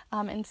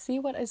and see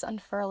what is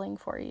unfurling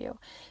for you.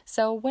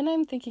 So when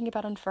I'm thinking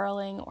about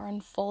unfurling or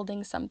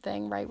unfolding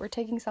something, right, we're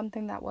taking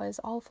something that was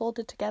all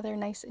folded together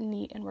nice and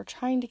neat, and we're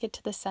trying to get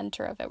to the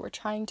center of it. We're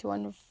trying to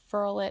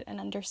unfurl it and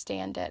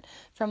understand it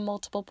from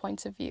multiple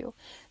points of view.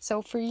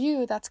 So for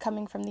you, that's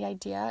coming from the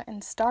idea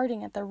and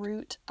starting at the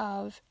root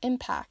of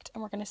impact,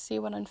 and we're going to see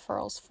what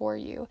unfurls for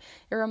you.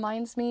 It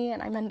reminds me,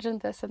 and I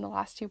mentioned this in the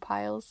last two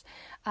piles,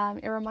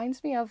 it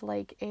reminds me of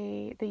like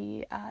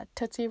the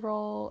Tootsie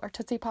Roll or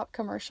Tootsie Pop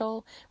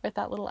commercial with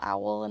that little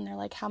owl, and they're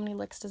like, how many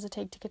licks does it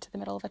take to get to the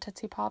middle of a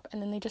Tootsie Pop?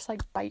 And then they just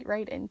like bite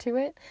right into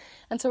it.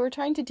 And so what we're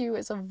trying to do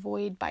is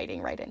avoid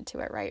biting right into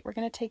it, right? We're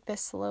going to take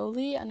this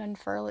slowly and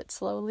unfurl it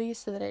slowly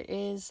so that it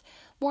is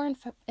more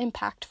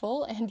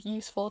impactful and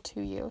useful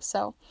to you.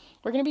 So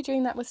we're going to be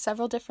doing that with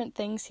several different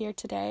things here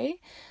today,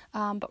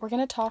 but we're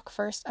going to talk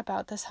first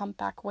about this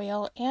humpback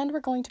whale, and we're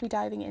going to be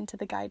diving into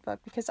the guidebook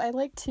because I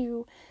like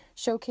to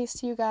showcase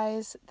to you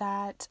guys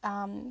that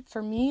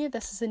for me,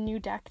 this is a new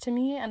deck to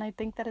me, and I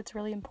think that it's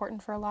really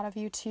important for a lot of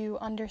you to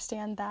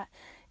understand that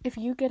if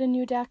you get a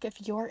new deck,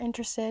 if you're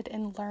interested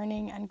in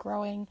learning and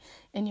growing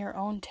in your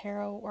own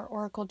tarot or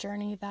oracle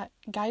journey, that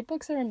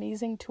guidebooks are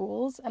amazing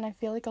tools, and I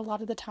feel like a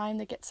lot of the time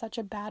they get such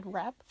a bad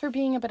rep for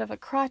being a bit of a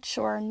crutch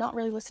or not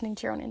really listening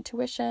to your own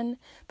intuition,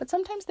 but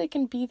sometimes they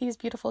can be these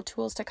beautiful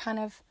tools to kind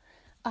of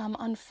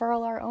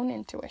unfurl our own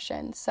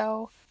intuition.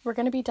 So we're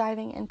going to be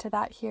diving into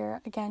that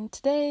here again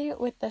today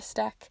with this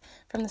deck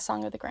from the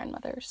Song of the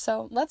Grandmothers.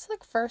 So let's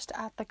look first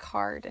at the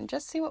card and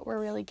just see what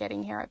we're really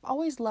getting here. I've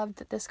always loved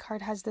that this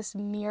card has this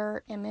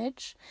mirror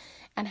image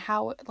and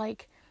how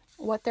like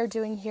what they're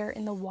doing here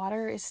in the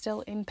water is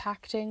still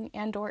impacting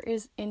and or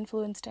is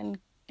influenced and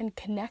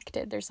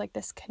connected. There's like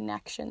this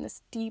connection,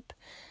 this deep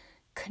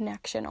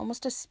connection,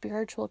 almost a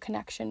spiritual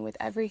connection with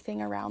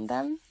everything around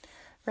them,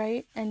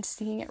 right? And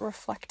seeing it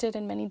reflected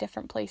in many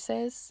different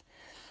places.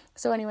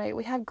 So anyway,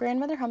 we have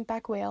Grandmother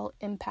Humpback Whale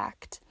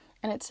Impact,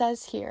 and it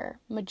says here,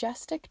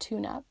 majestic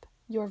tune-up,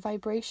 your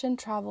vibration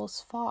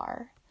travels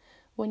far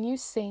when you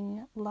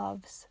sing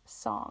love's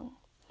song.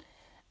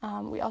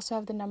 We also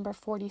have the number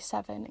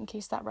 47 in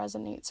case that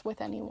resonates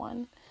with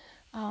anyone.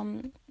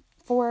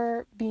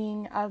 4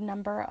 being a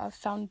number of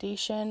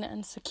foundation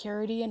and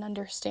security and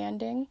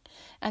understanding,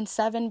 and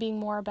 7 being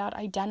more about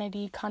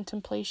identity,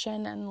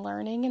 contemplation, and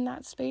learning in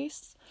that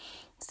space.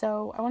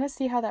 So I want to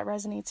see how that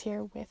resonates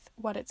here with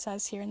what it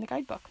says here in the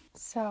guidebook.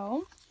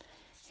 So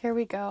here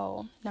we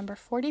go. Number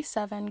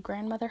 47,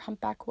 Grandmother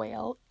Humpback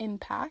Whale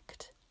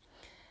Impact.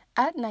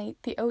 At night,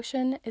 the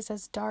ocean is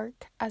as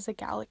dark as a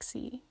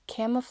galaxy,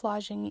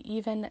 camouflaging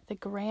even the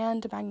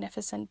grand,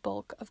 magnificent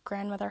bulk of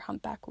Grandmother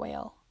Humpback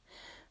Whale.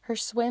 Her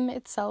swim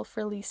itself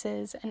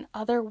releases an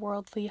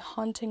otherworldly,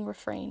 haunting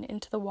refrain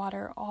into the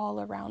water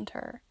all around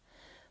her.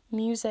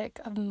 Music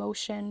of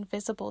motion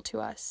visible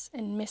to us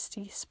in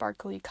misty,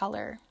 sparkly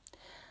color.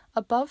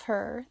 Above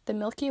her, the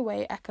Milky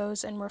Way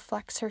echoes and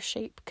reflects her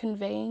shape,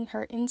 conveying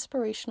her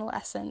inspirational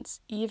essence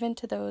even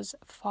to those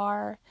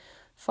far,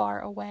 far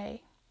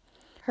away.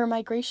 Her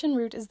migration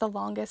route is the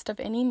longest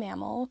of any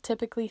mammal,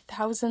 typically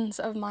thousands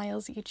of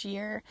miles each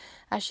year,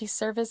 as she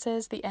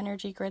services the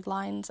energy grid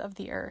lines of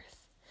the earth.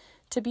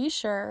 To be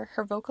sure,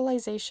 her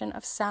vocalization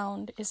of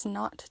sound is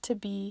not to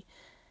be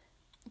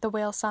the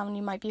whale sound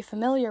you might be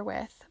familiar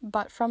with,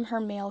 but from her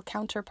male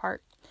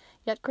counterpart.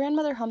 Yet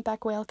Grandmother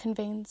Humpback Whale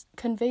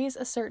conveys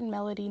a certain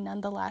melody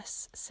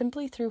nonetheless,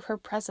 simply through her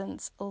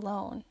presence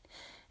alone,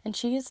 and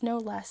she is no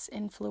less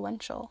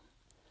influential.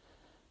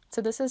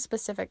 So this is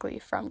specifically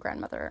from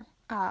Grandmother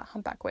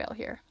Humpback Whale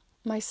here.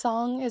 My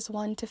song is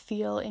one to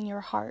feel in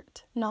your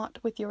heart, not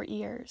with your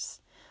ears.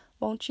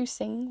 Won't you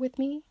sing with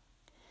me?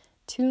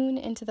 Tune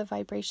into the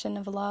vibration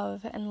of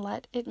love and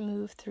let it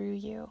move through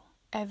you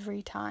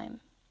every time.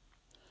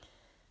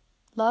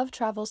 Love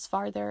travels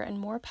farther and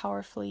more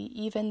powerfully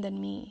even than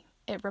me.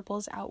 It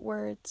ripples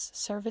outwards,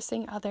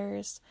 servicing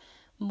others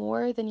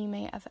more than you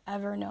may have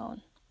ever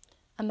known.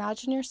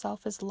 Imagine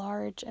yourself as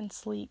large and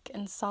sleek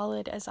and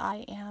solid as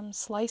I am,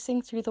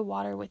 slicing through the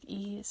water with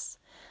ease.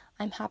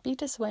 I'm happy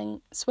to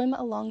swim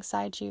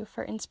alongside you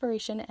for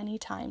inspiration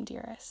anytime,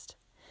 dearest.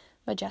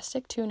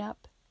 Majestic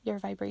tune-up, your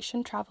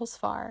vibration travels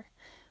far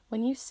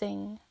when you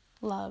sing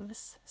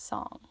love's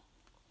song.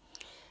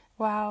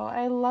 Wow,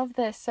 I love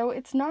this. So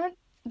it's not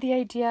the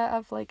idea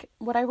of like,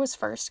 what I was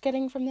first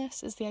getting from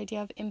this is the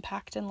idea of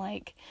impact and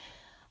like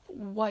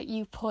what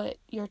you put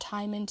your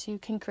time into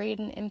can create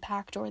an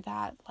impact, or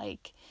that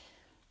like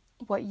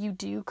what you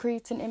do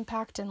creates an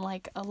impact in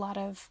like a lot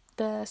of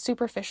the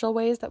superficial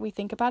ways that we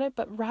think about it,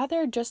 but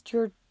rather just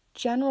your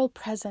general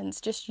presence,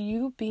 just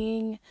you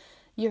being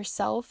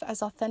yourself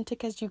as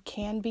authentic as you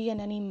can be in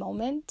any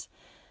moment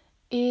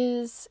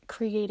is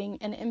creating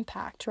an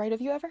impact, right?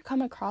 Have you ever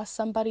come across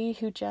somebody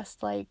who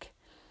just like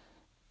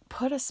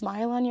put a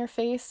smile on your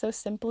face so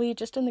simply,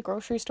 just in the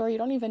grocery store? You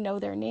don't even know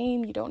their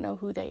name, you don't know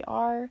who they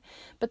are,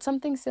 but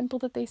something simple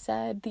that they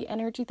said, the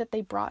energy that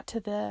they brought to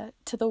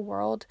the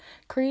world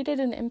created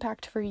an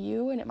impact for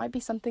you, and it might be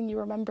something you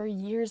remember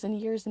years and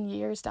years and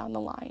years down the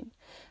line,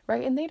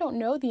 right? And they don't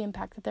know the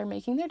impact that they're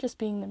making, they're just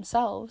being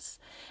themselves.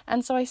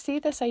 And so I see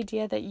this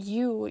idea that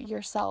you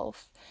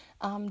yourself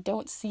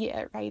don't see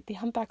it, right? The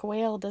humpback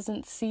whale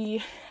doesn't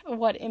see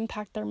what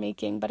impact they're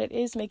making, but it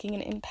is making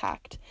an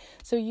impact.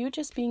 So you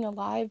just being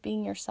alive,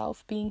 being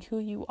yourself, being who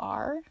you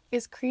are,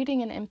 is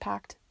creating an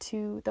impact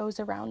to those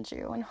around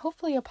you, and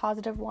hopefully a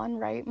positive one,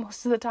 right?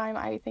 Most of the time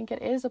I think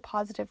it is a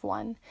positive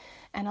one,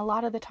 and a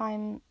lot of the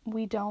time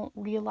we don't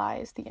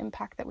realize the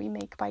impact that we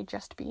make by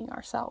just being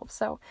ourselves.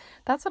 So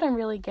that's what I'm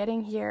really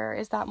getting here,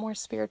 is that more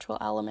spiritual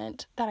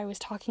element that I was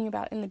talking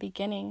about in the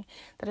beginning,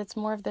 that it's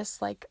more of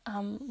this like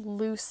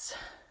loose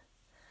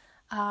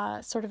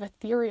sort of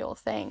ethereal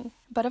thing.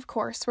 But of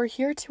course we're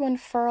here to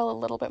unfurl a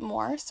little bit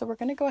more, so we're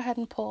going to go ahead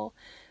and pull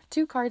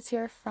 2 cards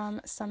here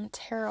from some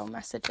tarot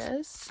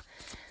messages.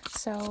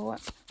 So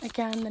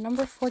again, the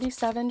number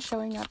 47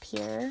 showing up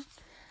here,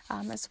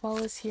 as well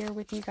as here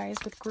with you guys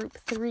with group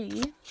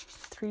 3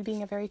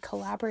 being a very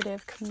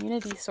collaborative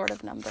community sort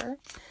of number.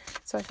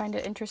 So I find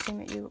it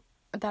interesting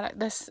that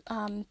this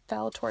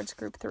fell towards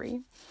group 3.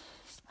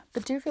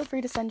 But do feel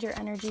free to send your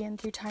energy in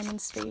through time and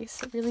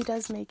space. It really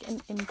does make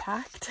an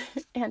impact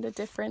and a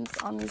difference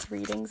on these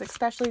readings,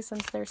 especially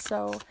since they're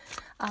so,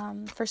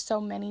 for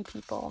so many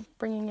people,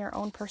 bringing your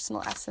own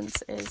personal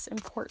essence is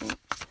important.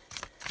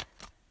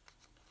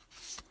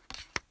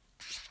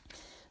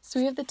 So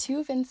we have the 2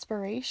 of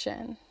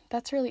inspiration.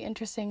 That's really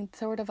interesting,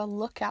 sort of a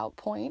lookout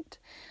point.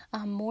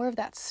 More of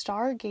that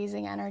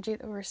stargazing energy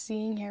that we're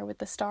seeing here with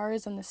the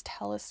stars and this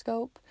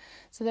telescope.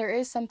 So there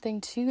is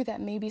something too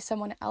that maybe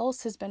someone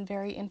else has been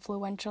very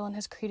influential and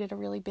has created a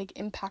really big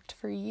impact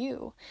for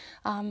you.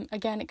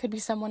 Again, it could be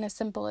someone as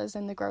simple as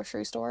in the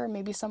grocery store, or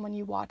maybe someone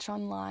you watch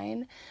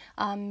online.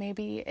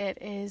 Maybe it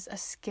is a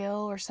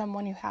skill or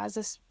someone who has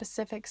a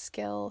specific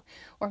skill,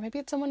 or maybe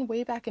it's someone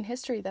way back in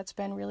history that's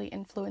been really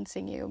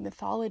influencing you,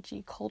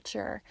 mythology,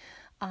 culture,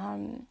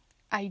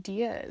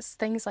 ideas,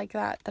 things like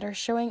that are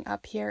showing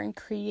up here and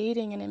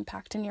creating an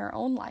impact in your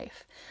own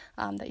life,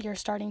 that you're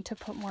starting to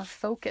put more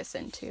focus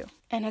into,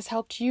 and has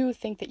helped you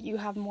think that you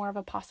have more of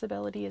a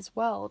possibility as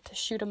well to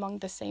shoot among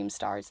the same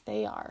stars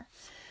they are.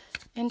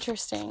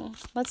 Interesting.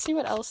 Let's see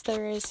what else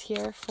there is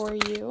here for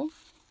you.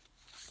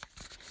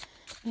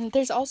 And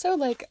there's also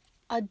like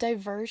a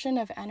diversion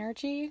of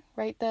energy,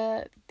 right?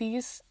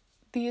 These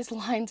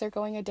lines are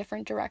going a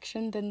different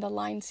direction than the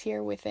lines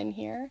here within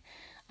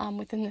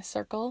the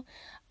circle,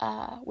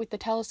 with the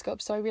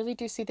telescope. So I really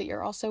do see that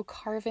you're also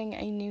carving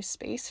a new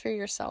space for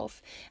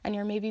yourself, and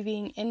you're maybe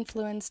being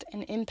influenced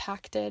and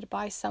impacted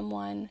by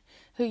someone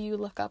who you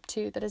look up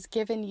to that has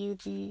given you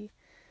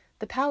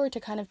the power to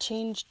kind of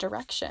change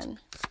direction.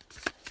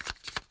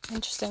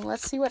 Interesting.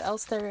 Let's see what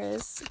else there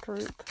is.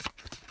 Group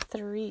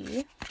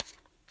 3.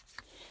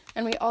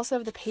 And we also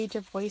have the Page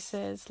of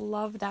Voices.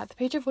 Love that. The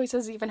Page of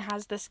Voices even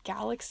has this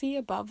galaxy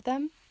above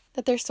them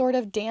that they're sort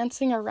of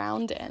dancing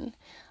around in.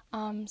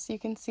 So you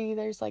can see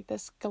there's like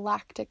this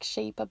galactic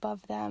shape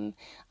above them,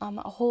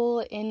 a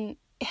whole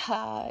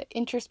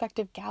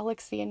introspective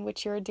galaxy in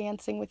which you're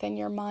dancing within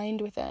your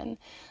mind within.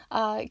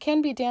 It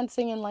can be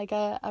dancing in like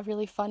a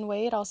really fun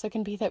way. It also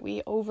can be that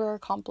we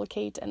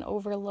overcomplicate and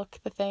overlook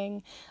the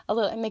thing a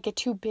little and make it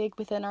too big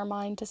within our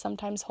mind to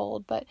sometimes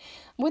hold. But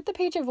with the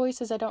Page of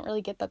Voices, I don't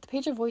really get that. The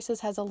Page of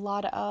Voices has a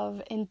lot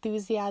of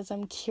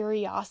enthusiasm,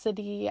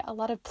 curiosity, a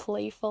lot of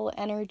playful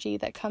energy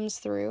that comes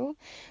through.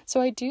 So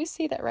I do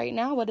see that right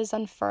now what is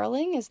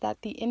unfurling is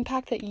that the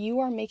impact that you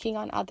are making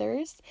on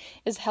others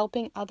is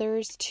helping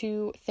others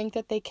to think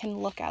that they can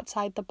look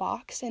outside the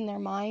box in their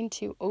mind,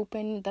 to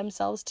open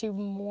themselves to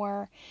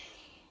more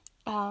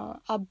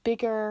a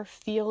bigger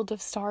field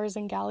of stars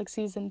and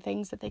galaxies and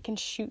things that they can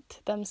shoot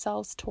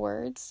themselves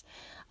towards,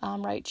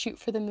 right? Shoot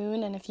for the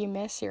moon, and if you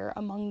miss, you're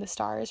among the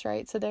stars,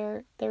 right? So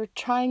they're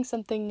trying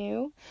something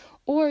new,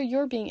 or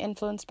you're being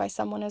influenced by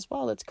someone as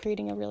well that's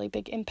creating a really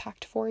big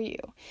impact for you.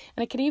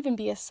 And it could even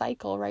be a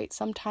cycle, right?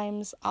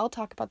 Sometimes I'll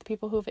talk about the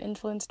people who have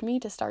influenced me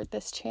to start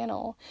this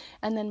channel,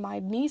 and then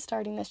me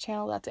starting this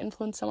channel that's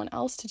influenced someone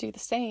else to do the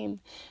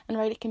same. And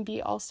right, it can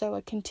be also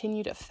a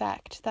continued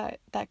effect that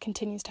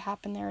continues to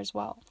happen there as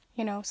well,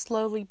 you know,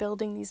 slowly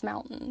building these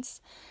mountains.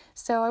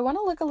 So I want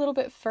to look a little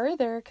bit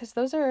further, because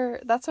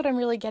that's what I'm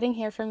really getting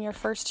here from your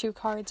first 2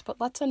 cards. But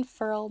let's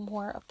unfurl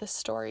more of the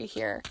story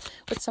here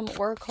with some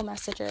oracle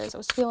messages. I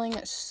was feeling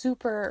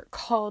super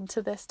called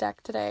to this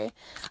deck today,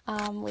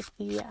 with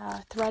the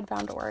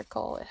Threadbound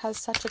Oracle. It has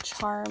such a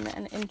charm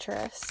and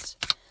interest.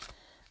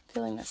 I'm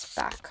feeling this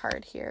back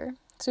card here.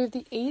 So we have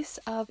the Ace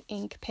of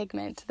Ink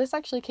Pigment. This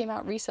actually came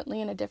out recently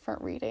in a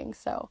different reading,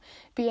 so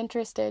be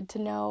interested to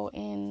know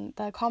in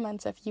the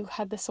comments if you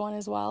had this one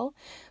as well.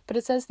 But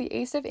it says the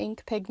Ace of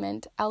Ink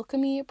Pigment,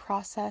 alchemy,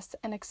 process,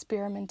 and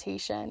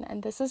experimentation.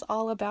 And this is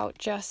all about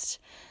just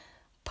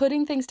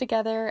putting things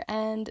together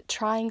and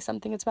trying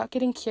something. It's about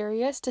getting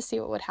curious to see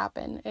what would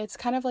happen. It's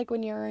kind of like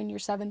when you're in your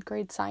 7th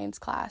grade science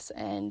class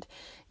and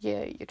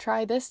you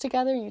try this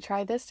together and you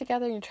try this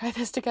together and you try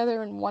this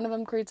together, and one of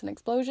them creates an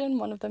explosion,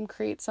 one of them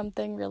creates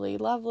something really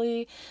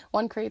lovely,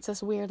 one creates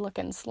this weird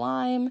looking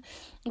slime,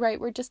 right?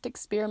 We're just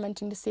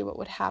experimenting to see what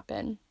would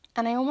happen.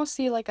 And I almost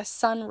see like a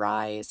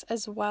sunrise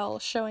as well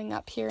showing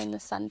up here in the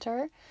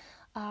center.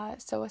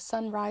 So a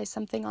sunrise,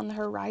 something on the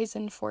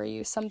horizon for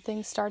you,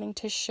 something starting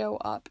to show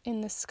up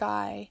in the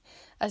sky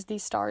as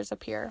these stars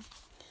appear.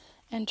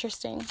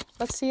 Interesting.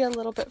 Let's see a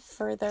little bit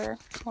further.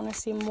 I want to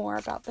see more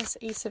about this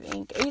Ace of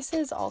Ink.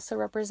 Aces also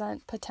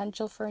represent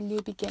potential for a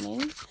new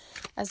beginning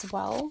as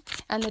well.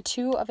 And the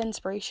Two of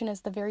Inspiration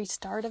is the very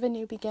start of a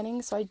new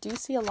beginning. So I do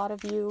see a lot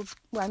of you,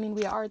 well, I mean,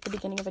 we are at the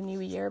beginning of a new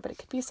year, but it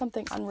could be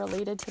something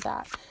unrelated to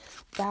that.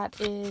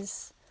 That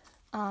is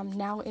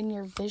now in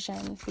your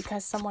vision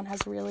because someone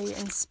has really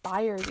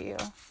inspired you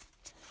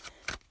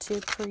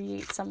to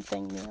create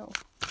something new,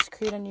 to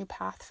create a new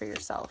path for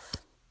yourself.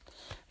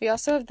 We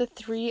also have the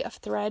Three of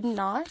Thread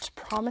Knot,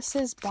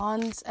 promises,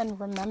 bonds, and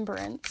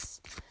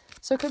remembrance.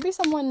 So it could be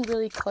someone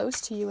really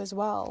close to you as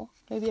well.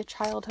 Maybe a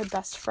childhood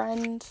best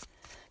friend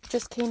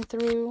just came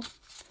through,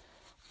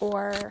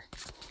 or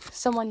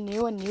someone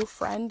new, a new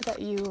friend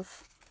that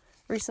you've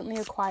recently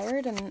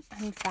acquired and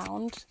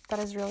found that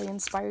has really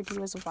inspired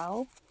you as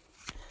well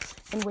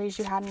in ways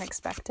you hadn't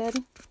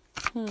expected.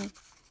 Let's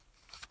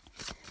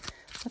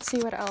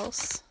see what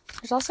else.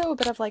 There's also a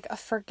bit of like a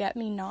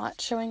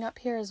forget-me-not showing up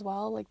here as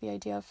well, like the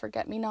idea of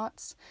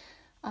forget-me-nots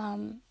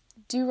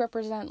do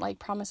represent like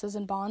promises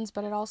and bonds,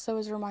 but it also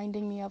is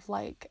reminding me of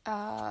like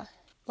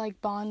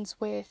bonds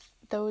with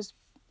those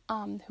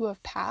who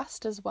have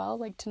passed as well,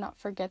 like to not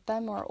forget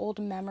them, or old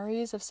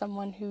memories of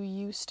someone who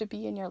used to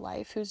be in your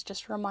life who's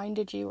just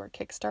reminded you or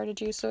kickstarted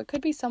you. So it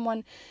could be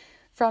someone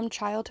from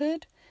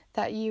childhood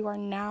that you are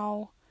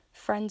now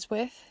friends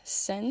with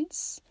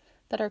since,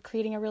 that are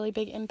creating a really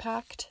big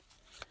impact.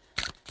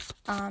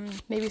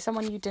 Maybe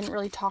someone you didn't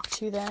really talk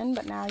to then,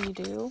 but now you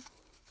do.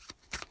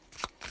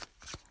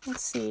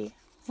 Let's see.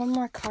 One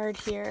more card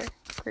here.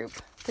 Group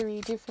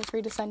 3. Do feel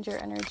free to send your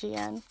energy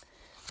in.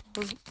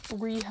 We'll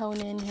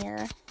re-hone in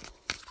here.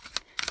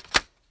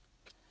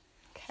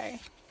 Okay.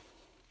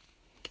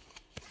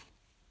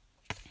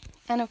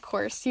 And of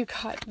course, you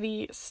got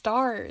the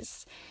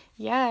stars.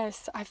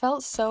 Yes, I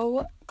felt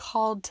so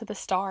called to the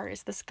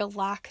stars, this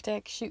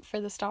galactic shoot for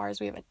the stars.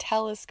 We have a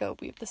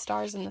telescope, we have the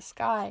stars in the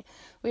sky,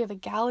 we have a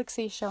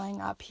galaxy showing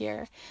up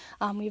here,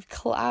 we have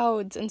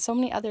clouds and so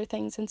many other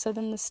things. And so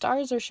then the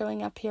stars are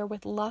showing up here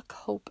with luck,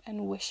 hope,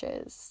 and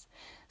wishes.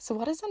 So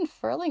what is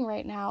unfurling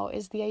right now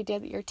is the idea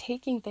that you're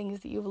taking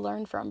things that you've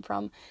learned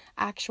from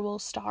actual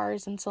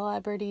stars and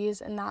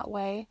celebrities in that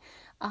way,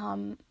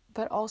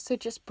 but also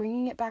just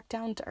bringing it back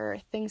down to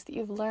earth, things that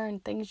you've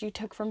learned, things you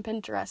took from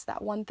Pinterest,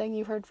 that one thing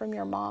you heard from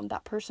your mom,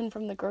 that person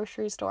from the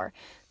grocery store,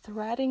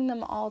 threading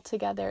them all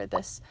together,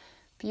 this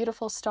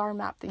beautiful star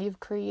map that you've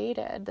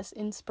created, this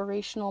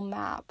inspirational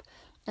map,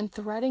 and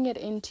threading it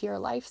into your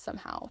life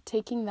somehow,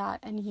 taking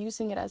that and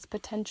using it as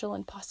potential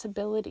and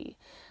possibility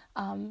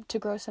to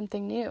grow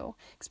something new,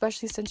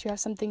 especially since you have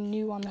something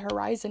new on the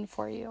horizon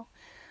for you.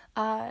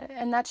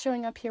 And that's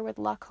showing up here with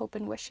luck, hope,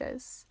 and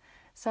wishes.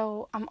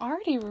 So I'm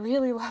already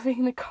really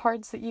loving the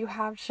cards that you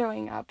have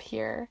showing up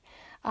here.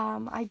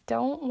 I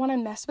don't want to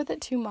mess with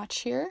it too much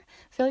here.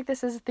 I feel like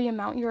this is the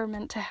amount you were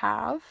meant to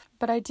have,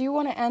 but I do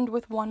want to end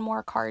with one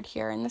more card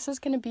here, and this is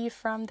going to be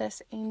from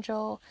this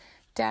angel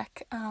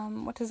deck.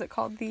 What is it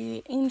called?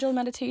 The Angel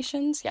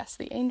Meditations? Yes,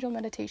 the Angel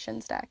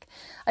Meditations deck.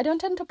 I don't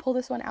tend to pull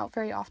this one out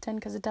very often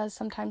because it does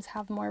sometimes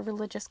have more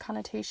religious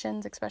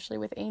connotations, especially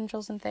with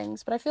angels and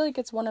things, but I feel like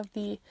it's one of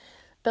the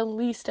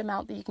least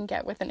amount that you can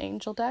get with an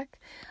angel deck.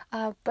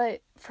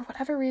 But for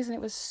whatever reason,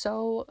 it was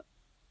so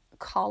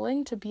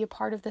calling to be a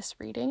part of this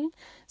reading,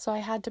 so I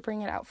had to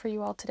bring it out for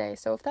you all today.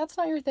 So if that's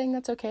not your thing,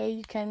 that's okay.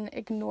 You can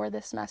ignore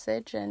this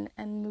message and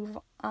move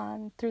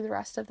on through the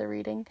rest of the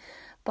reading.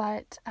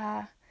 But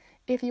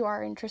if you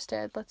are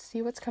interested, let's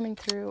see what's coming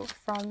through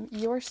from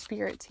your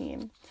spirit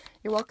team.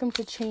 You're welcome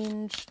to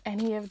change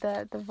any of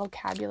the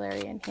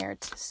vocabulary in here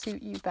to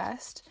suit you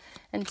best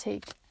and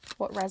take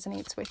what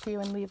resonates with you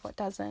and leave what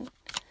doesn't.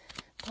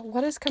 But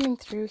what is coming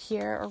through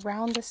here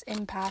around this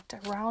impact,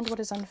 around what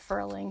is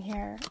unfurling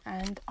here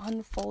and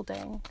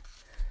unfolding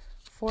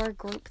for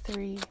group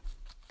 3?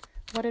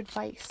 What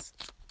advice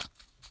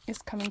is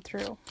coming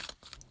through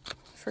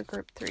for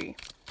group 3?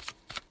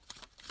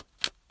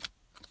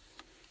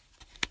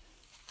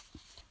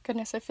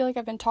 Goodness, I feel like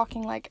I've been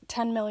talking like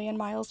 10 million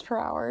miles per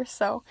hour,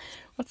 so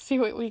let's see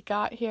what we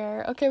got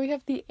here. Okay, we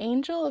have the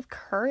Angel of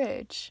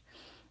Courage.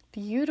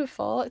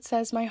 Beautiful. It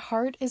says, my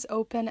heart is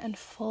open and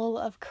full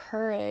of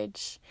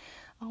courage.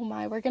 Oh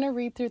my, we're going to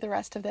read through the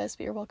rest of this,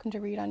 but you're welcome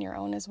to read on your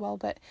own as well.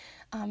 But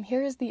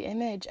here is the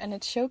image, and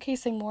it's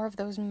showcasing more of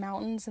those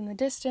mountains in the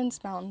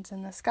distance, mountains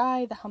in the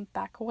sky, the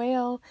humpback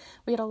whale.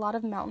 We had a lot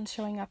of mountains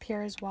showing up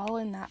here as well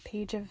in that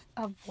page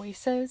of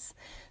voices.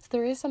 So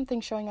there is something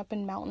showing up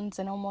in mountains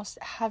and almost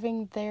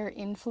having their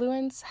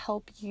influence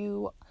help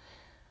you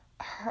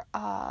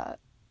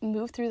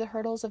move through the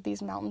hurdles of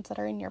these mountains that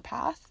are in your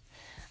path.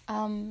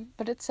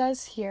 But it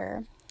says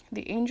here,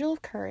 the Angel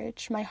of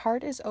Courage, my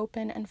heart is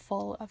open and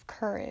full of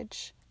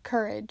courage,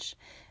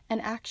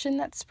 an action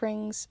that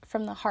springs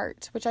from the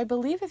heart, which I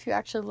believe if you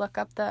actually look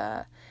up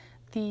the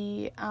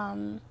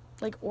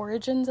like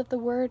origins of the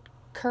word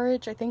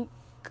courage, I think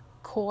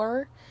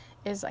core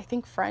is, I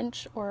think,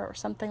 French or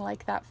something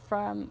like that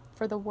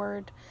for the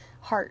word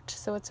heart.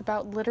 So it's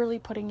about literally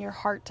putting your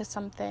heart to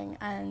something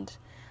and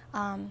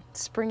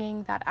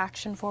springing that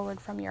action forward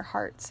from your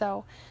heart.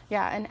 So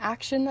yeah, an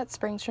action that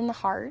springs from the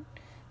heart,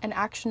 an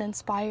action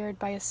inspired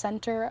by a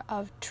center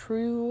of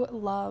true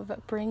love,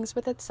 brings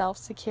with itself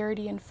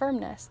security and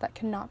firmness that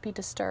cannot be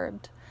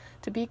disturbed.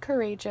 To be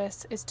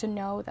courageous is to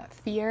know that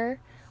fear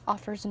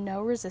offers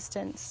no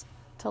resistance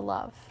to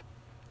love.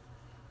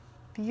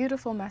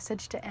 Beautiful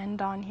message to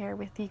end on here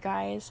with you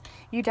guys.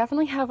 You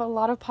definitely have a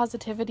lot of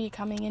positivity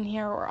coming in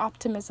here, or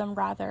optimism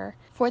rather,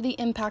 for the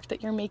impact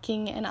that you're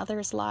making in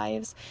others'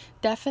 lives.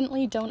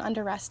 Definitely don't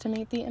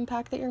underestimate the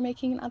impact that you're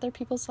making in other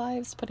people's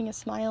lives, putting a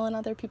smile on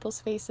other people's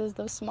faces,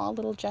 those small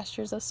little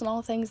gestures, those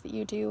small things that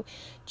you do,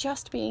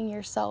 just being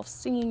yourself,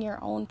 singing your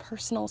own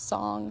personal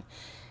song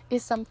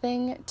is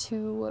something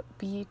to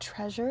be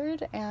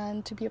treasured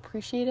and to be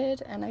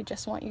appreciated, and I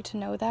just want you to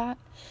know that.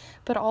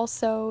 But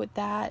also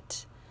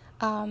that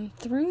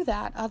through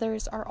that,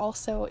 others are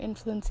also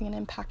influencing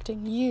and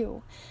impacting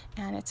you,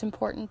 and it's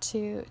important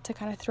to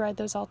kind of thread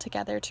those all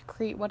together to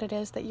create what it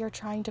is that you're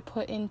trying to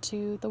put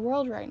into the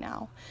world right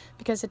now,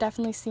 because it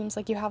definitely seems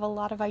like you have a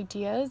lot of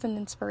ideas and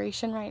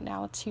inspiration right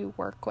now to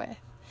work with.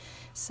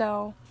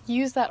 So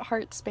use that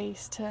heart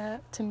space to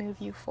move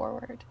you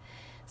forward.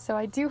 So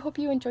I do hope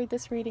you enjoyed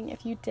this reading.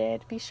 If you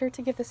did, be sure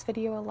to give this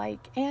video a like,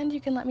 and you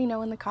can let me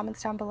know in the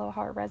comments down below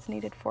how it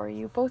resonated for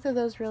you. Both of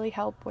those really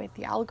help with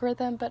the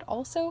algorithm, but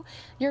also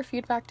your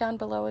feedback down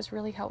below is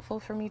really helpful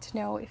for me to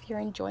know if you're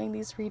enjoying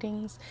these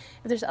readings.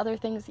 If there's other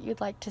things that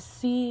you'd like to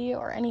see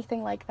or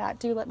anything like that,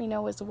 do let me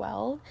know as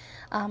well.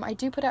 I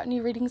do put out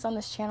new readings on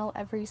this channel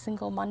every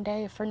single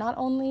Monday for not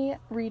only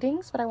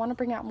readings, but I want to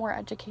bring out more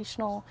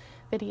educational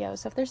videos.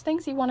 So if there's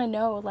things you want to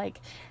know,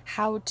 like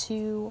how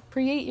to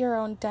create your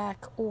own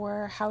deck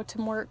or how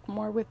to work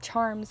more with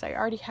charms, I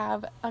already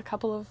have a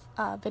couple of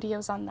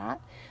videos on that,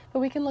 but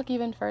we can look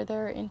even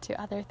further into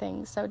other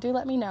things. So do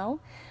let me know,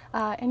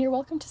 and you're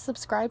welcome to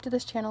subscribe to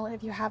this channel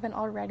if you haven't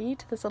already,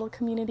 to this little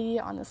community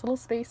on this little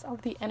space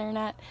of the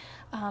internet.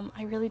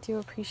 I really do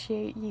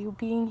appreciate you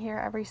being here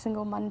every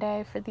single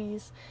Monday for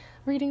these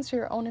readings for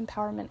your own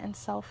empowerment and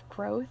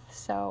self-growth.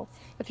 So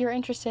if you're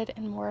interested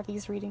in more of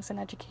these readings and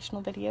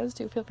educational videos,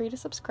 do feel free to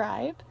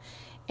subscribe.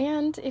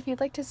 And if you'd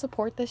like to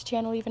support this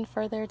channel even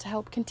further to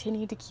help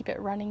continue to keep it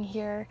running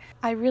here,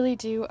 I really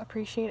do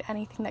appreciate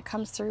anything that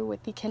comes through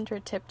with the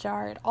Kindred tip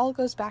jar. It all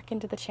goes back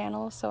into the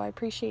channel, so I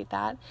appreciate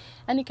that.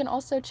 And you can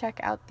also check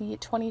out the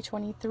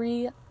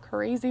 2023,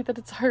 crazy that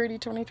it's already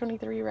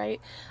 2023, right?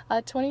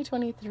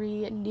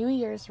 2023 New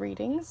Year's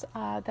readings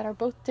that are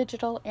both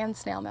digital and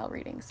snail mail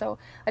readings. So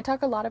I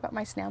talk a lot about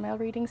my snail mail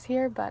readings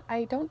here, but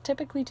I don't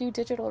typically do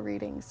digital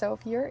readings. So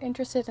if you're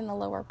interested in a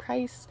lower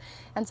price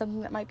and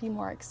something that might be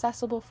more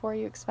accessible for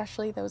you,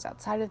 especially those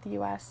outside of the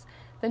US,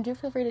 then do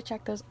feel free to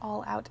check those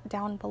all out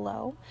down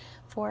below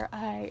for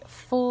a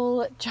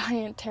full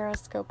giant tarot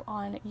scope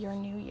on your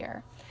new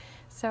year.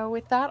 So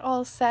with that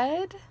all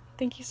said,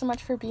 thank you so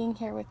much for being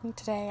here with me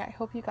today. I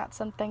hope you got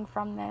something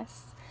from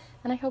this,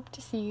 and I hope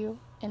to see you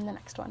in the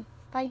next one.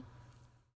 Bye.